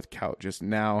talking about with Kaut just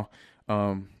now.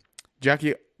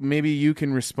 Jackie, maybe you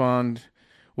can respond.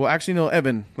 Well, actually, no,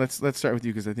 Evan, let's start with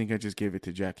you because I think I just gave it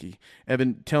to Jackie.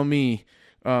 Evan, tell me,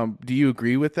 do you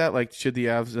agree with that? Like, should the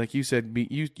Avs, like you said,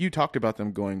 you talked about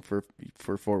them going for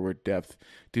forward depth.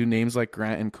 Do names like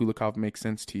Grant and Kulikov make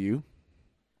sense to you?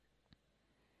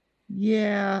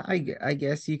 Yeah, I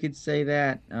guess you could say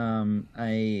that.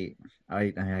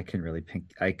 I couldn't really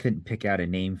I couldn't pick out a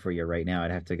name for you right now.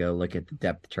 I'd have to go look at the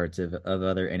depth charts of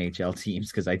other NHL teams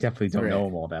because I definitely don't know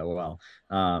them all that well.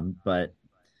 But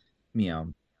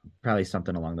probably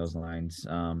something along those lines.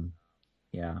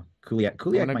 Yeah,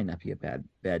 Kuliak might not be a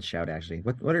bad shout actually.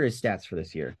 What are his stats for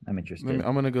this year? I'm interested.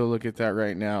 I'm gonna go look at that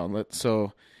right now.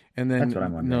 And then that's what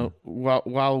I'm wondering.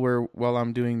 While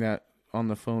I'm doing that on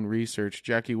the phone research,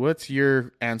 Jackie, what's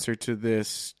your answer to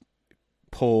this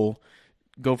poll?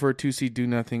 Go for a 2C, do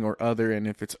nothing, or other, and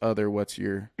if it's other, what's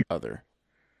your other?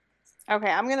 Okay,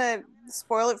 I'm gonna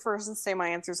spoil it first and say my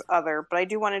answer's other, but I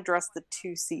do want to address the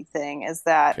 2C thing. Is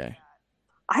that okay.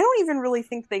 I don't even really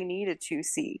think they need a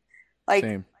 2C. Like,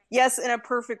 Same. Yes, in a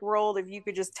perfect world, if you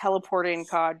could just teleport in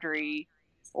Kadri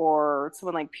or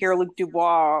someone like Pierre-Luc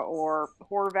Dubois or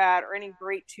Horvat or any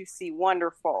great 2C,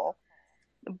 wonderful.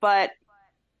 But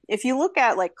if you look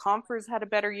at, like, Comfers had a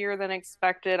better year than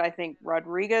expected. I think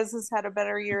Rodriguez has had a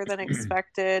better year than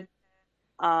expected.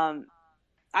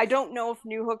 I don't know if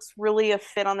Newhook's really a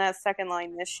fit on that second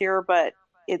line this year, but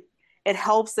it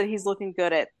helps that he's looking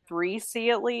good at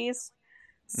 3C at least.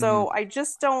 So I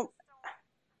just don't.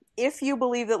 If you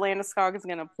believe that Landeskog is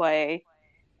going to play,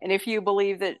 and if you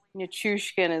believe that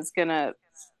Nichushkin is going to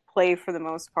play for the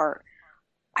most part,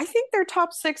 I think their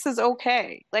top six is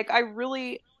okay. Like,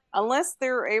 unless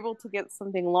they're able to get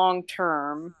something long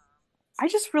term, I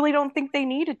just really don't think they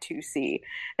need a 2C.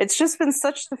 It's just been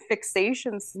such the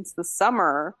fixation since the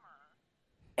summer,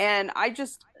 and I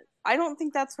don't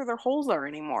think that's where their holes are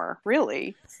anymore,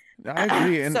 really. I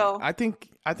agree, and so, I think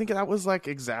that was like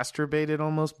exacerbated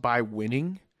almost by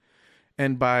winning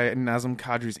and by Nazem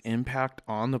Kadri's impact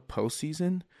on the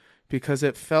postseason, because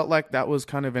it felt like that was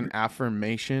kind of an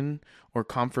affirmation or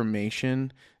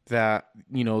confirmation that,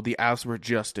 the Avs were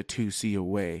just a 2C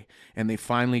away, and they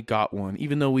finally got one,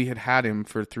 even though we had him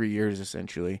for 3 years,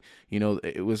 essentially.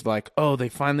 It was like, oh, they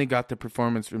finally got the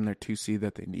performance from their 2C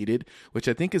that they needed, which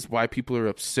I think is why people are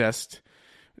obsessed.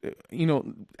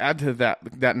 Add to that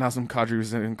Nazem Kadri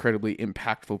was an incredibly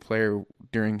impactful player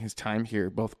during his time here,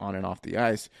 both on and off the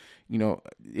ice.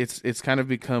 It's kind of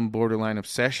become borderline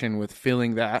obsession with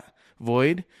filling that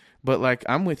void. But like,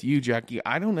 I'm with you, Jackie.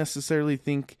 I don't necessarily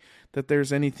think that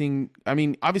there's anything. I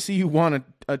mean, obviously you want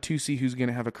a 2C who's going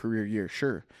to have a career year,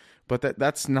 sure. But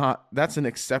that's an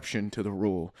exception to the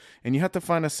rule. And you have to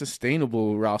find a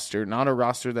sustainable roster, not a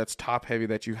roster that's top heavy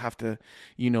that you have to,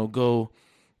 go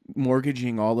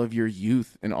mortgaging all of your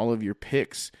youth and all of your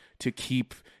picks to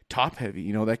keep top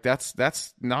heavy.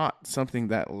 That's not something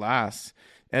that lasts.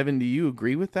 Evan, do you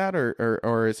agree with that,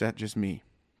 or is that just me?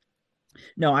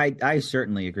 No, I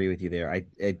certainly agree with you there.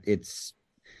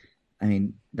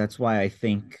 That's why I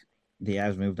think the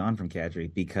Avs moved on from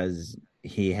Kadri, because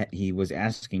he was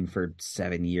asking for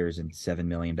 7 years and $7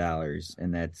 million,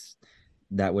 and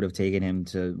that would have taken him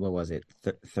to, what was it,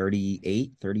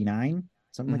 38, 39,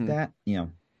 something like that.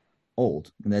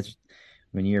 Old, and that's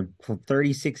when you're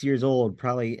 36 years old,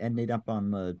 probably ended up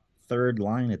on the third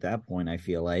line at that point. I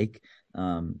feel like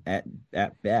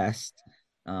at best,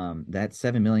 that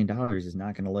 $7 million is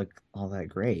not going to look all that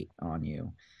great on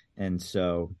you. And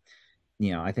so,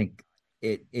 I think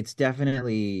it's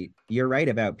definitely, you're right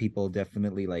about people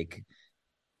definitely like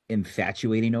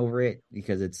infatuating over it,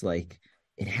 because it's like,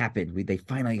 it happened. They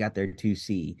finally got their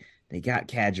 2C. They got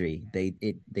Kadri. They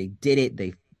did it.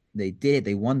 They did it.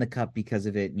 They won the cup because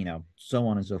of it, so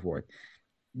on and so forth.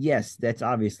 Yes, that's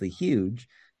obviously huge,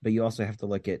 but you also have to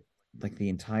look at like the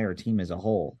entire team as a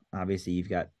whole. Obviously, you've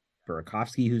got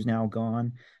Burakovsky, who's now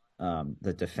gone.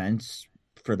 The defense,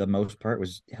 for the most part,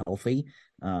 was healthy.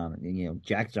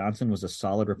 Jack Johnson was a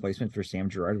solid replacement for Sam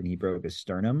Girard when he broke his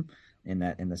sternum in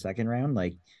the second round.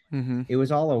 Like, It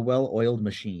was all a well-oiled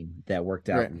machine that worked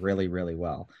out really, really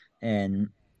well. And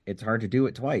it's hard to do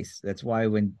it twice. That's why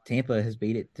when Tampa has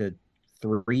made it to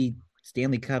 3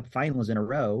 Stanley Cup finals in a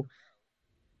row,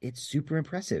 it's super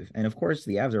impressive. And of course,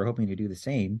 the Avs are hoping to do the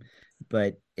same,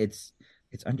 but it's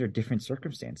under different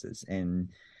circumstances. And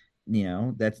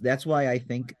that's why I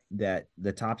think that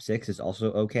the top 6 is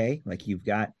also okay. Like you've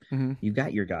got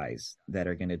your guys that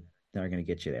are gonna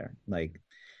get you there. Like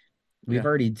we've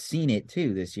already seen it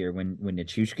too this year when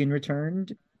Nichushkin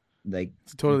returned. Like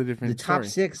it's a totally different. The top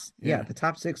story. 6, the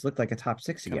top 6 looked like a top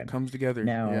 6 again. Comes together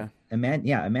now.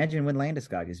 Imagine when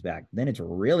Landeskog is back, then it's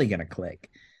really gonna click.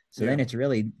 So then it's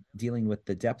really dealing with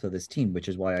the depth of this team, which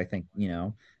is why I think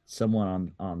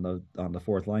someone on the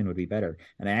fourth line would be better.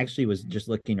 And I actually was just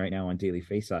looking right now on Daily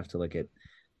Faceoff to look at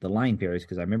the line pairs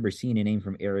because I remember seeing a name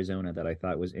from Arizona that I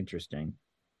thought was interesting.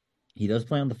 He does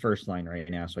play on the first line right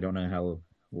now, so I don't know how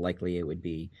likely it would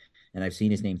be. And I've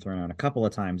seen his name thrown out a couple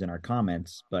of times in our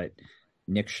comments, but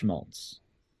Nick Schmaltz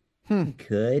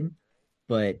could,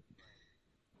 but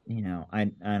I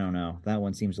don't know. That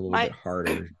one seems a little bit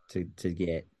harder to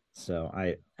get. So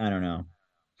I don't know.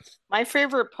 My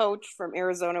favorite poach from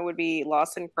Arizona would be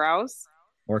Lawson Krause.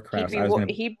 Or Krause.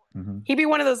 He'd be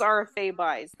one of those RFA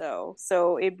buys though.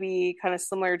 So it'd be kind of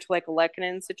similar to like a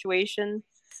Lehkonen situation.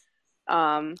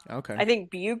 Okay. I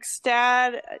think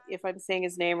Bukestad, if I'm saying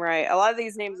his name right, a lot of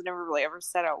these names I never really ever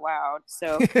said out loud.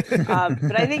 So,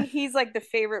 but I think he's like the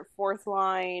favorite fourth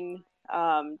line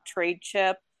trade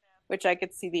chip, which I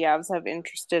could see the Avs have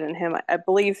interested in him. I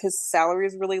believe his salary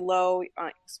is really low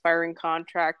on expiring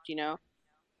contract,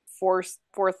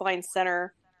 fourth line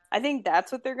center. I think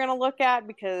that's what they're going to look at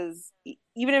because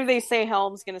even if they say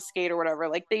Helm's going to skate or whatever,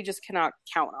 like they just cannot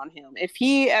count on him. If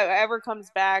he ever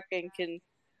comes back and can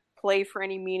play for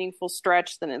any meaningful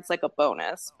stretch, then it's like a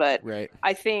bonus. But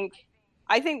I think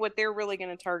what they're really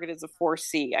going to target is a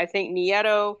 4C. I think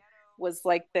Nieto was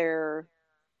like their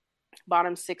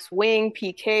bottom 6 wing,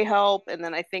 PK help, and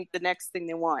then I think the next thing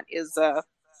they want is a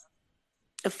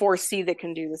 4C that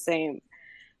can do the same.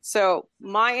 So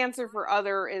my answer for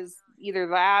other is either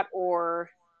that or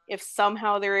if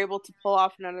somehow they're able to pull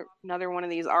off another one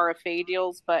of these RFA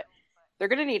deals, but they're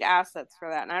going to need assets for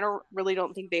that, and I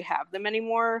don't think they have them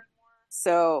anymore.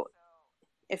 So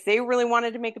if they really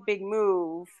wanted to make a big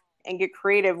move and get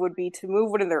creative, would be to move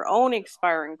one of their own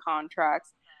expiring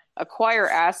contracts, acquire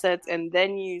assets, and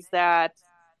then use that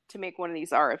to make one of these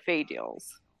RFA deals.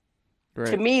 Right.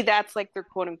 To me, that's like their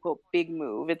quote unquote big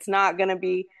move. It's not going to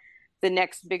be the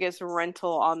next biggest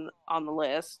rental on the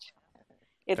list.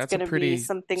 It's going to be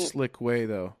something slick way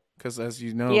though, because as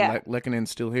you know,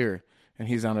 Lehkonen's still here, and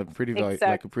he's on a pretty like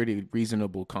a pretty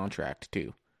reasonable contract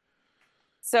too.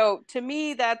 So to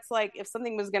me, that's like if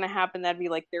something was going to happen, that'd be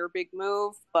like their big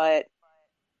move. But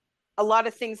a lot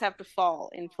of things have to fall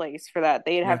in place for that.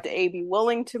 They'd have to be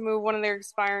willing to move one of their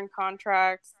expiring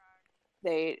contracts.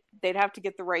 They'd have to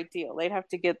get the right deal. They'd have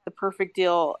to get the perfect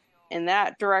deal in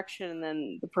that direction, and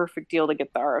then the perfect deal to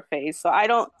get the RFA. So I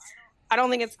don't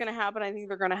think it's going to happen. I think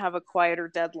they're going to have a quieter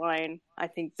deadline. I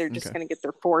think they're just going to get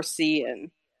their 4C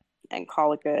and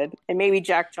call it good. And maybe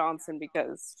Jack Johnson,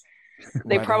 because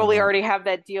they probably already have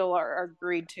that deal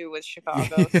agreed to with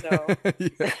Chicago. So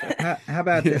how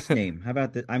about this name? How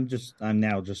about that? I'm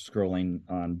now just scrolling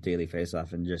on Daily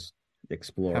Faceoff and just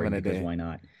exploring because why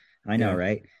not? I know,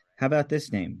 right? How about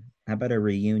this name? How about a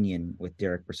reunion with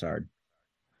Derek Brassard?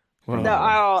 Well,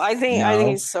 no, I think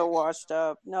he's so washed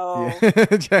up. No,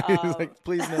 Jackie's like,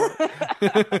 please no.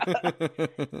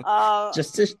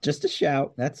 Just a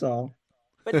shout. That's all.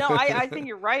 But no, I think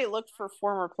you're right. Look for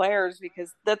former players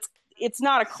because it's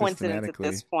not a coincidence at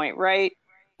this point, right?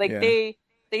 Like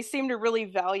they seem to really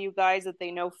value guys that they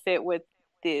know fit with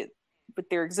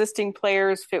their existing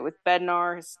players, fit with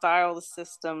Bednar, his style, the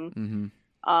system.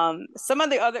 Mm-hmm. Some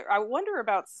of the other, I wonder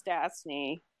about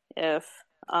Stastny if.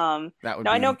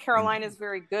 I know Carolina is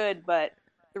very good, but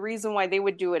the reason why they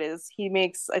would do it is he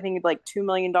makes, I think, like $2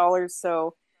 million.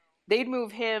 So they'd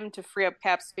move him to free up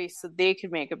cap space so they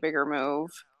could make a bigger move.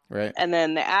 Right. And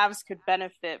then the Avs could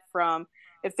benefit from,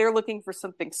 if they're looking for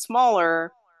something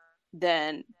smaller,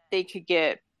 then they could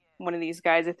get one of these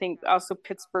guys. I think also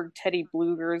Pittsburgh, Teddy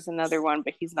Bluger is another one,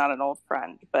 but he's not an old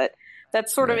friend. But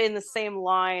that's sort of in the same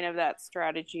line of that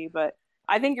strategy. But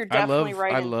I think you're definitely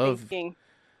right in thinking.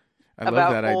 I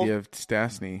love that idea of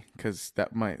Stastny because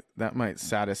that might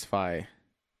satisfy,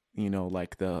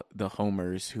 like the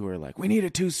homers who are like, we need a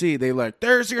 2C. They like,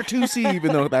 there's your 2C,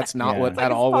 even though that's not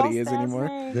at all what he is anymore.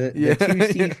 The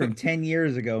 2C from 10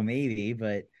 years ago, maybe,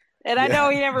 but. And I know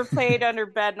he never played under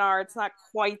Bednar. It's not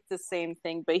quite the same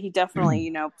thing, but he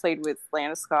definitely, played with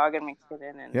Landeskog and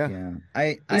McKinnon. And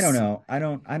I don't know.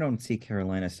 I don't see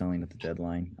Carolina selling at the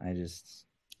deadline.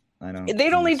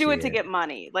 They'd only do it to get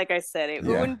money. Like I said, it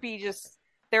wouldn't be just,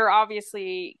 they're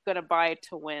obviously going to buy it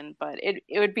to win, but it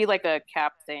would be like a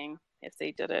cap thing if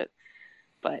they did it.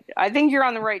 But I think you're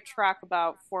on the right track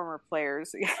about former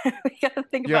players. We got to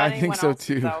think Yeah, about I anyone think so else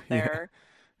that's too. out there.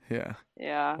 Yeah.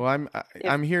 Yeah. Well,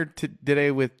 I'm here today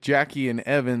with Jackie and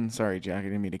Evan. Sorry, Jackie, I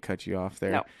didn't mean to cut you off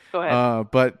there. No, go ahead.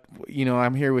 But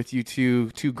I'm here with you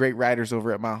two great writers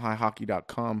over at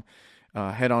milehighhockey.com.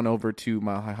 Head on over to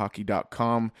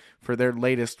milehighhockey.com for their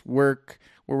latest work.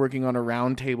 We're working on a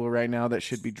roundtable right now that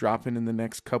should be dropping in the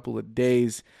next couple of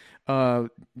days.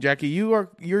 Jackie, you're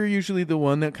usually the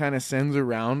one that kind of sends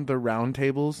around the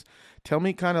roundtables. Tell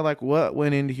me kind of like what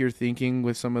went into your thinking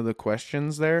with some of the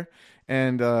questions there,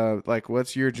 and like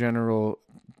what's your general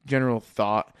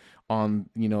thought on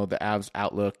the Avs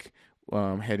outlook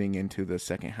heading into the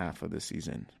second half of the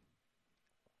season.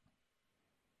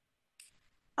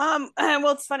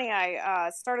 Well, it's funny. I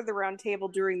started the round table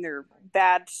during their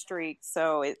bad streak,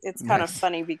 so it's kind of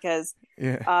funny because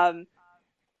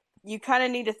you kind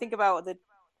of need to think about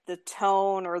the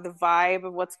tone or the vibe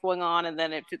of what's going on, and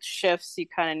then if it shifts, you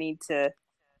kind of need to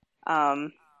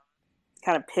kind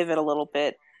of pivot a little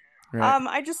bit. Right.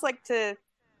 I just like to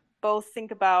both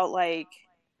think about like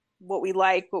what we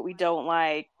like, what we don't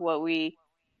like, what we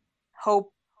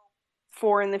hope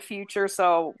for in the future.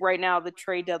 So right now the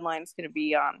trade deadline is going to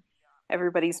be on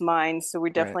everybody's mind, so we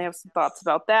definitely have some thoughts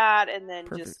about that, and then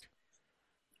just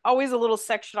always a little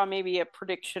section on maybe a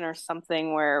prediction or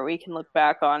something where we can look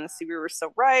back on and see we were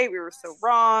so right, we were so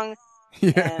wrong.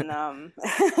 And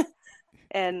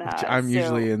and I'm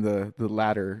usually in the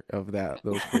latter of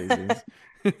those phrases.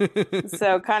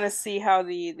 So kind of see how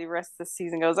the rest of the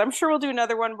season goes. I'm sure we'll do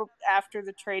another one after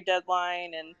the trade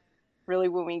deadline and really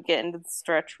when we get into the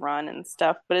stretch run and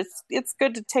stuff. But it's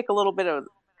good to take a little bit of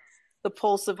the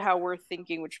pulse of how we're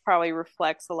thinking, which probably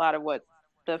reflects a lot of what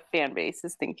the fan base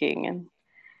is thinking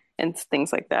and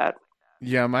things like that.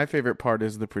 Yeah, my favorite part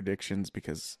is the predictions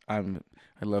because I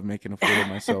love making a fool of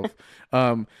myself.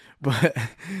 But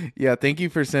yeah, thank you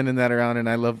for sending that around, and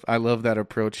I love that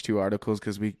approach to articles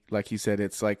because we, like you said,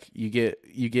 it's like you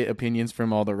get opinions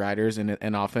from all the writers,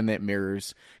 and often it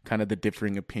mirrors kind of the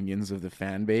differing opinions of the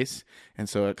fan base, and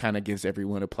so it kind of gives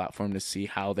everyone a platform to see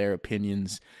how their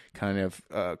opinions kind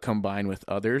of combine with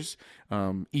others,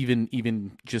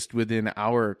 even just within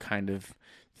our kind of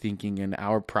thinking in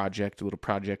our little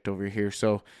project over here.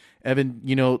 So Evan,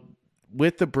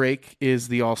 with the break is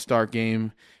the All-Star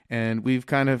game, and we've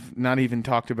kind of not even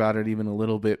talked about it even a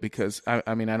little bit because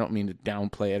I mean, I don't mean to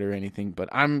downplay it or anything, but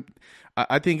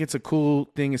I think it's a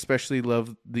cool thing, especially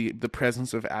love the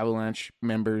presence of Avalanche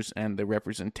members and the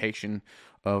representation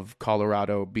of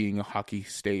Colorado being a hockey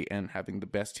state and having the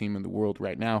best team in the world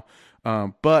right now.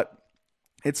 But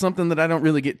it's something that I don't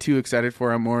really get too excited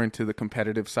for. I'm more into the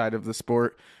competitive side of the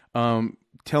sport.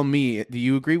 Tell me, do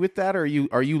you agree with that, or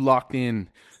are you locked in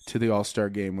to the All-Star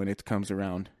game when it comes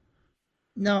around?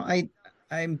 No,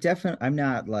 I'm definitely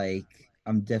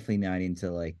not into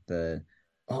like the,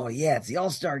 oh yeah, it's the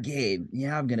All-Star game.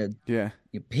 Yeah, I'm gonna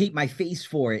paint my face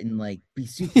for it and like be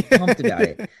super pumped about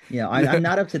it. I'm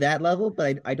not up to that level,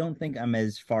 but I don't think I'm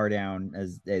as far down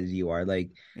as you are.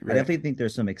 Like, I definitely think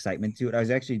there's some excitement to it. I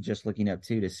was actually just looking up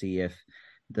too to see if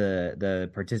the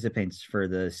participants for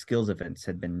the skills events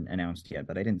had been announced yet,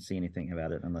 but I didn't see anything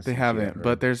about it unless they haven't.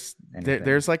 But there's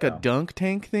like a dunk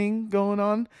tank thing going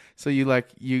on. So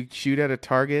you shoot at a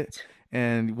tarzget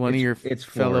and one of your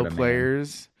fellow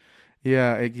players. Man.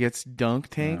 Yeah, it gets dunk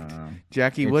tanked.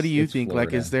 Jackie, what do you think? Florida.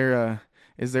 Like,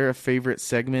 is there a favorite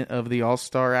segment of the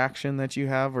All-Star action that you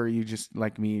have, or are you just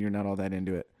like me, you're not all that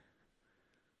into it?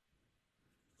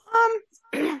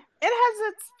 It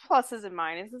has its pluses and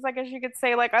minuses, I guess you could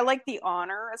say. Like, I like the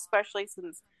honor, especially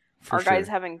since our guys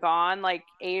haven't gone like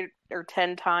 8 or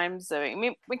 10 times. I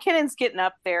mean, McKinnon's getting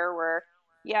up there where,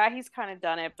 he's kind of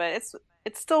done it, but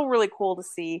it's still really cool to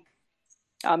see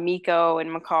Mikko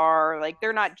and Makar, like,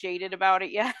 they're not jaded about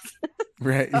it yet.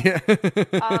 Right. Yeah.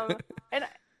 And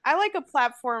I like a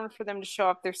platform for them to show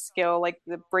off their skill, like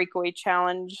the breakaway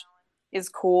challenge is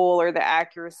cool, or the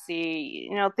accuracy,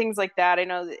 things like that. I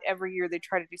know that every year they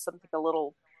try to do something a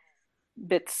little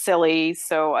bit silly,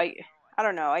 so I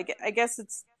don't know. I guess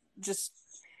it's just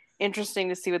interesting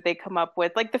to see what they come up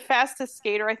with. Like the fastest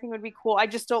skater, I think would be cool. I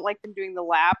just don't like them doing the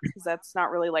lap because that's not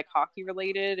really like hockey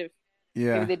related. If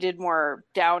maybe they did more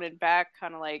down and back,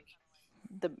 kind of like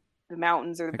the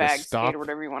mountains or the bag skate or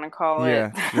whatever you want to call it.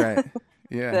 Yeah, right.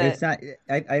 Yeah, it's not.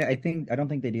 I don't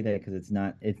think they do that because it's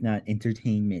not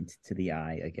entertainment to the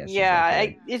eye, I guess. Yeah,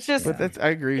 it's just. But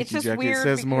I agree with you, Jackie. It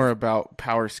says more about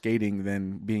power skating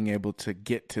than being able to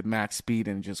get to max speed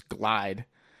and just glide.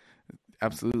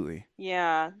 Absolutely.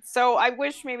 Yeah. So I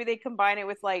wish maybe they combine it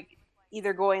with like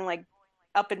either going like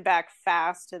up and back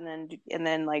fast and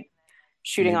then like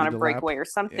shooting maybe on a breakaway or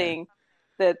something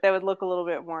that would look a little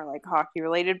bit more like hockey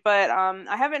related. But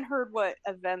I haven't heard what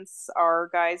events our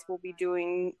guys will be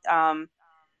doing.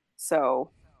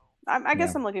 So I guess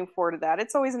Yeah. I'm looking forward to that.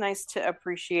 It's always nice to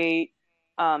appreciate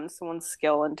someone's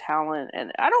skill and talent,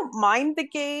 and I don't mind the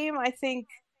game. I think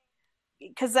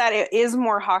because that it is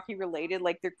more hockey related,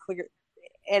 like they're clear,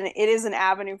 and it is an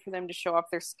avenue for them to show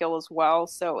off their skill as well.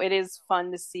 So it is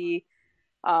fun to see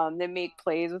them make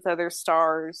plays with other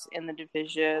stars in the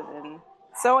division, and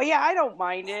so yeah, I don't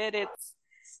mind it.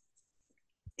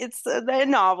 It's the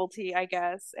novelty, I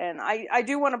guess, and I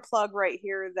do want to plug right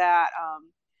here that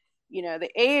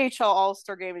the AHL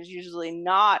All-Star game is usually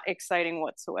not exciting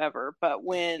whatsoever, but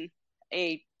when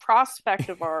a prospect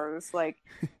of ours like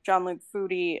Jean-Luc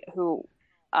Foudy, who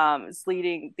is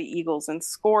leading the Eagles in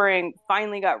scoring,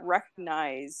 finally got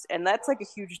recognized, and that's like a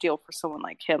huge deal for someone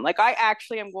like him. Like I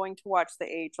actually am going to watch the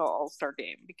AHL All-Star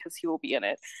game because he will be in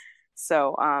it.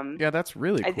 So yeah, that's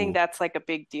really cool. I think that's like a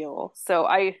big deal. So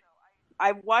I've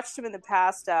watched him in the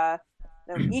past.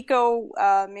 Nico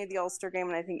made the All-Star game,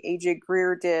 and I think AJ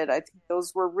Greer did. I think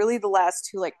those were really the last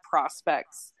two like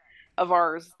prospects of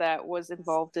ours that was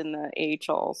involved in the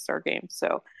AHL All-Star game.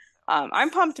 So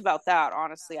I'm pumped about that,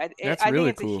 honestly. I think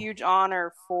it's cool. a huge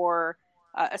honor for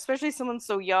especially someone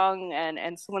so young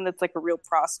and someone that's like a real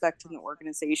prospect in the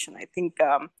organization. I think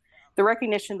the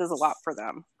recognition does a lot for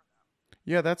them.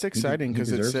 Yeah, that's exciting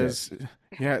because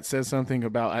it says something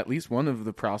about at least one of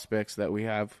the prospects that we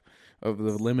have, of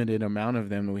the limited amount of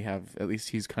them we have. At least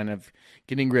he's kind of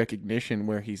getting recognition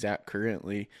where he's at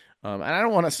currently. And I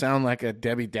don't want to sound like a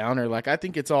Debbie Downer. Like, I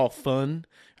think it's all fun.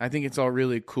 I think it's all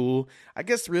really cool. I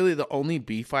guess really the only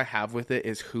beef I have with it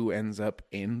is who ends up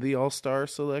in the All-Star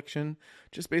selection.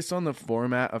 Just based on the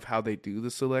format of how they do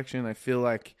the selection, I feel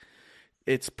like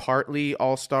it's partly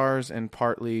All-Stars and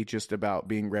partly just about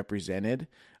being represented,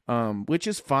 which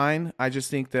is fine. I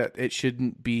just think that it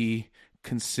shouldn't be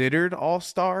considered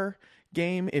All-Star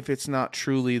game if it's not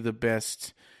truly the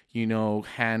best,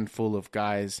 handful of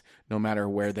guys, no matter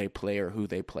where they play or who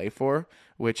they play for,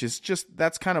 which is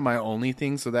that's kind of my only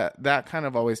thing. So that kind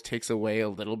of always takes away a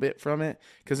little bit from it.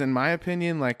 Because in my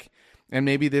opinion, like, and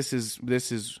maybe this is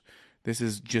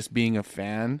just being a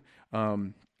fan,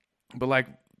 but like,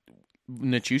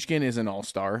 Nichushkin is an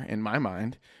all-star in my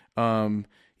mind.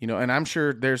 And I'm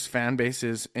sure there's fan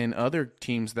bases in other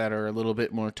teams that are a little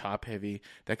bit more top heavy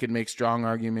that could make strong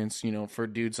arguments, for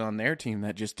dudes on their team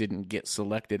that just didn't get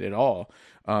selected at all.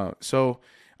 So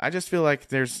I just feel like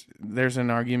there's an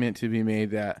argument to be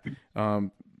made that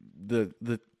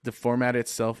the format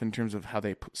itself in terms of how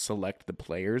they select the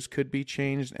players could be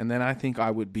changed. And then I think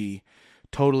I would be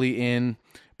totally in.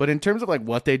 But in terms of like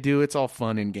what they do, it's all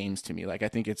fun and games to me. Like I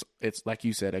think it's like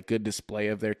you said, a good display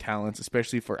of their talents,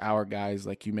 especially for our guys.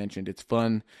 Like you mentioned, it's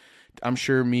fun. I'm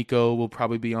sure Mikko will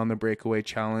probably be on the breakaway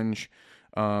challenge.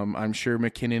 I'm sure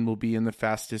McKinnon will be in the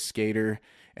fastest skater,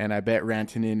 and I bet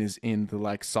Rantanen is in the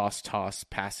like sauce toss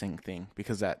passing thing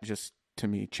because that just to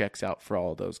me checks out for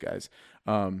all of those guys.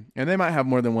 And they might have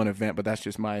more than one event, but that's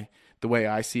just the way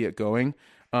I see it going.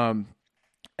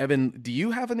 Evan, do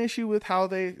you have an issue with how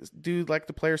they do like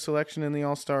the player selection in the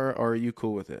All-Star, or are you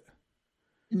cool with it?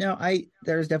 No,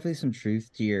 there's definitely some truth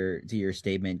to your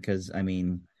statement because I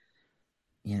mean,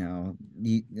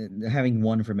 having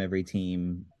one from every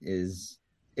team is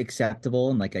acceptable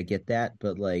and like I get that,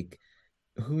 but like,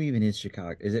 who even is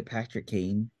Chicago? Is it Patrick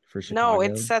Kane for Chicago? No,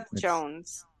 it's Seth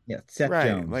Jones. Yeah, Seth right,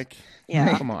 Jones. Like,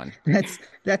 yeah, come on,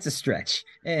 that's a stretch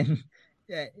and.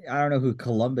 I don't know who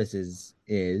Columbus is.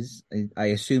 I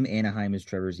assume Anaheim is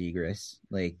Trevor Zegras.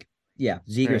 Like, yeah,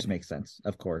 Zegras right. makes sense,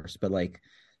 of course. But like,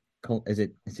 is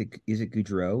it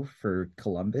Gaudreau for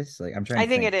Columbus? Like, I'm trying. I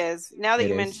think it is. Now that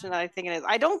you mentioned it, I think it is.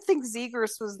 I don't think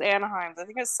Zegras was Anaheim. I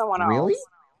think it's someone else. Really?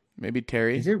 Maybe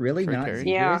Terry. Is it really not Terry?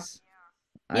 Zegras?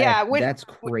 Yeah. That's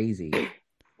crazy.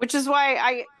 Which is why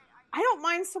I don't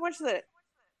mind so much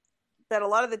that a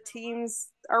lot of the teams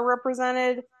are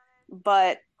represented,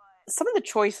 but some of the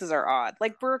choices are odd.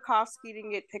 Like Burakovsky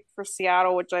didn't get picked for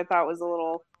Seattle, which I thought was a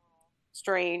little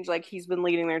strange. Like he's been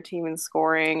leading their team in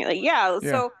scoring. Like, yeah.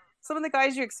 So some of the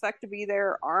guys you expect to be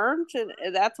there aren't,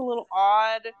 and that's a little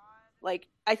odd. Like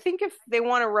I think if they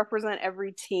want to represent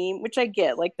every team, which I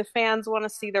get, like the fans want to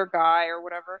see their guy or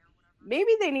whatever,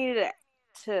 maybe they needed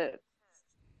to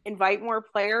invite more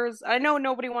players. I know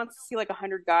nobody wants to see like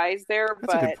 100 guys there,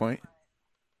 that's a good point.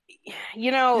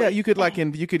 Yeah, you could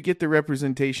you could get the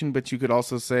representation, but you could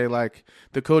also say like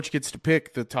the coach gets to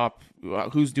pick the top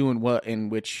who's doing what in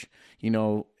which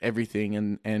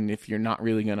everything, and if you're not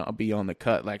really gonna be on the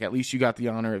cut, like at least you got the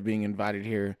honor of being invited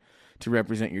here to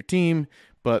represent your team.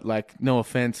 But like, no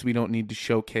offense, we don't need to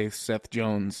showcase Seth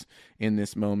Jones in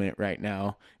this moment right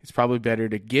now. It's probably better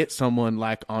to get someone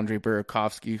like Andre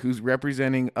Burakovsky, who's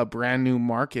representing a brand new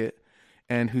market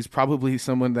and who's probably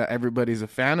someone that everybody's a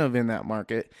fan of in that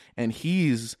market. And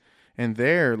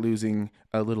they're losing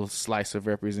a little slice of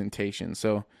representation.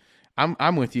 So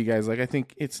I'm with you guys. Like, I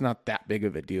think it's not that big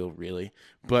of a deal, really,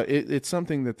 but it's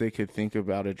something that they could think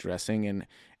about addressing, and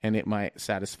it might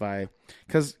satisfy.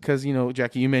 Because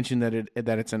Jackie, you mentioned that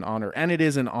it's an honor, and it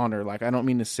is an honor. Like, I don't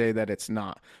mean to say that it's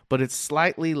not, but it's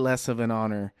slightly less of an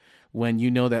honor when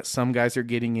you know that some guys are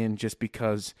getting in just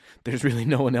because there's really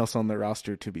no one else on the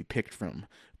roster to be picked from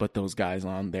but those guys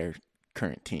on their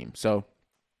current team. So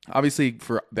obviously,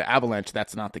 for the Avalanche,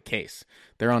 that's not the case.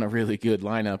 They're on a really good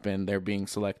lineup, and they're being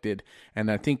selected.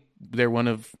 And I think they're one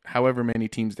of however many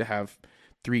teams to have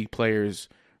 3 players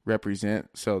represent.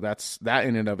 So that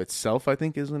in and of itself, I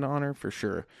think, is an honor for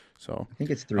sure. So I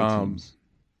think it's 3 teams.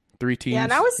 3 teams. Yeah,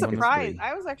 and I was surprised.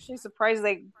 I was actually surprised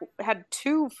they had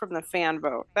 2 from the fan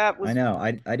vote. That was I know.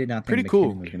 I did not think pretty McKinnon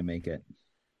cool. was going to make it.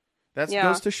 That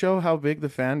goes to show how big the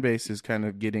fan base is kind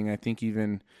of getting. I think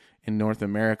even in North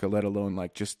America, let alone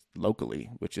like just locally,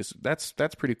 which is that's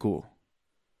pretty cool.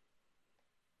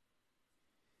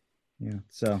 Yeah.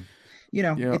 So,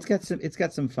 it's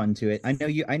got some fun to it. I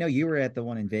know you were at the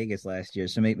one in Vegas last year,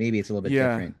 so maybe it's a little bit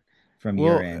different from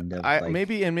your end.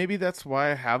 Maybe that's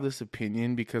why I have this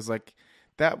opinion, because like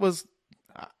that was.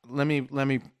 Let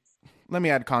me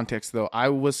add context though. I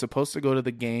was supposed to go to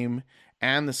the game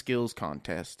and the skills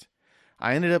contest.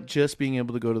 I ended up just being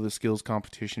able to go to the skills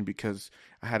competition because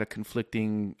I had a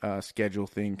conflicting schedule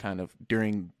thing kind of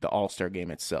during the All-Star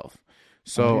game itself.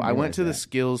 So I went to the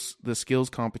skills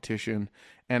competition,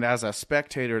 and as a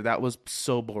spectator, that was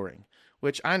so boring,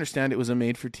 which I understand it was a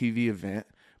made-for-TV event,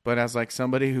 but as like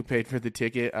somebody who paid for the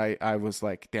ticket, I was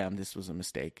like, damn, this was a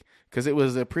mistake, because it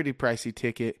was a pretty pricey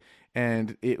ticket,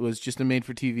 and it was just a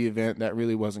made-for-TV event that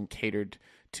really wasn't catered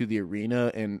to the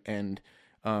arena, and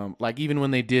like even when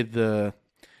they did the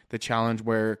challenge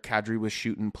where Kadri was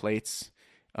shooting plates,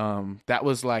 that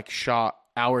was like shot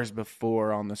hours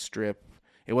before on the strip.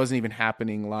 It wasn't even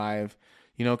happening live,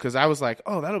 because I was like,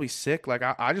 oh, that'll be sick. Like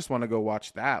I just want to go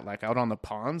watch that, like out on the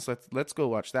ponds. Let's go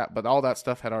watch that. But all that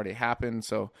stuff had already happened,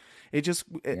 so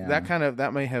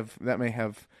that may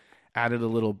have added a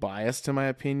little bias to my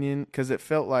opinion, because it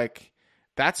felt like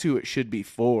that's who it should be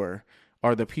for.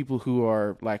 Are the people who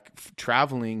are like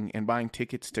traveling and buying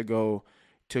tickets to go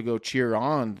cheer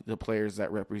on the players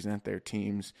that represent their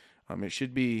teams. It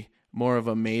should be more of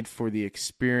a made for the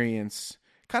experience,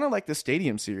 kind of like the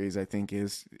Stadium Series. I think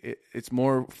it's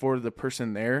more for the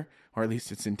person there, or at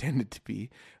least it's intended to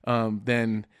be,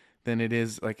 than it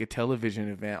is like a television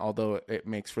event. Although it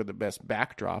makes for the best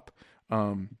backdrop.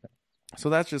 So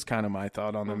that's just kind of my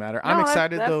thought on the matter. I'm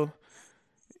excited though.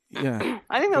 Yeah,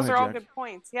 I think those are all good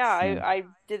points. Yeah, I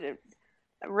didn't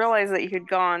realize that you had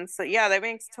gone. So yeah, that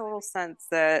makes total sense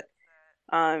that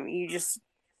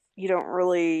you're not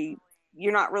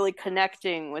really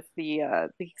connecting with the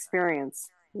experience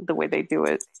the way they do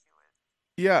it.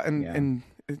 Yeah, and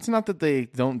it's not that they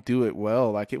don't do it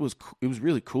well. Like it was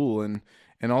really cool, and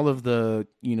all of the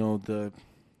the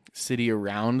city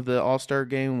around the All-Star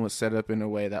game was set up in a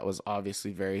way that was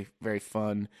obviously very, very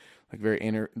fun.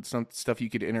 Like some stuff you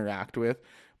could interact with,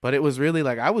 but it was really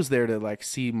like I was there to like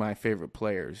see my favorite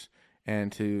players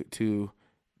and to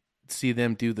see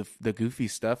them do the goofy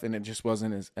stuff, and it just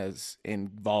wasn't as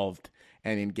involved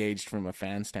and engaged from a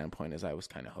fan standpoint as I was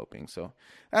kind of hoping. So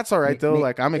that's all right though.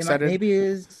 Like I'm excited. Maybe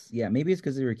it's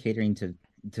because they were catering to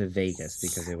Vegas,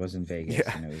 because it wasn't Vegas,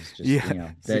 and it was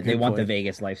just they want the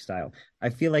Vegas lifestyle. I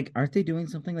feel like, aren't they doing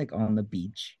something like on the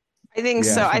beach? I think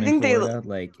so. I think they've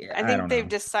know.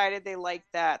 decided they like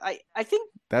that. I think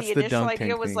that's the initial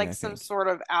idea was like some sort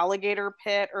of alligator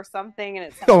pit or something, and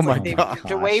it sounds like they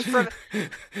moved away from.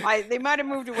 They might have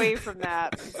moved away from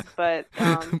that, but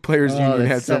Players Union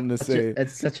had something to say.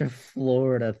 It's such a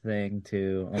Florida thing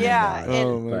too.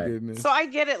 Oh my goodness. So I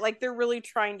get it. Like they're really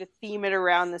trying to theme it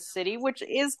around the city, which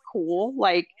is cool.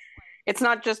 Like it's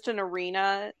not just an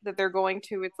arena that they're going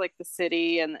to; it's like the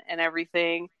city and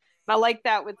everything. I like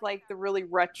that with like the really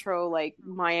retro, like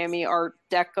Miami Art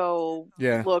Deco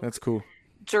look. That's cool.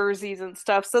 Jerseys and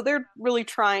stuff. So they're really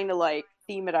trying to like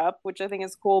theme it up, which I think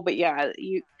is cool. But yeah,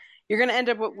 you're going to end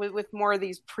up with more of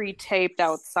these pre-taped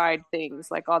outside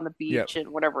things, like on the beach and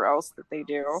whatever else that they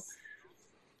do.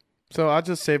 So I'll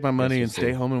just save my money and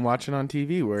stay home and watch it on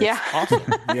TV, where it's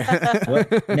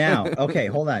awesome. Now, okay,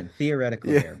 hold on.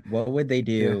 Theoretically, here, what would they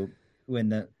do when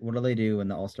the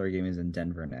All-Star game is in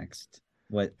Denver next?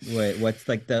 what's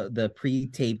like the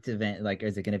pre-taped event? Like,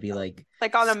 is it going to be like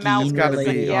on a mountain? It's got to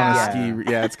be Yeah. on a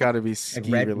ski. Yeah, it's got to be ski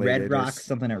like related. Red Rocks,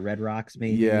 something at Red Rocks,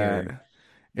 maybe. Yeah. Or,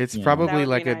 It's That probably would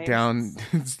like be a nice. down.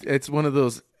 It's one of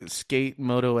those skate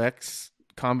Moto X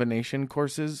combination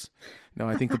courses. No,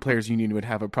 I think the players union would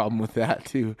have a problem with that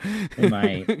too. They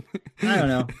might. I don't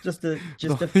know. Just a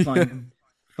fun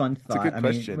It's a thought. good I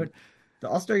question. mean, the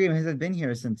All-Star Game hasn't been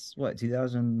here since what,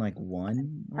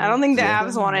 2001? I don't think the Yeah.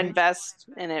 Avs want to invest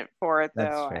in it for it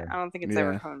That's though. fair. I don't think it's Yeah.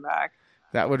 ever coming back.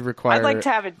 That would require. I'd like to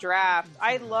have a draft.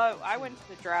 I went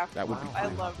to the draft. That would be I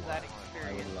cool. loved that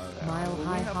experience. Mile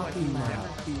High Hockey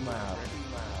Lab.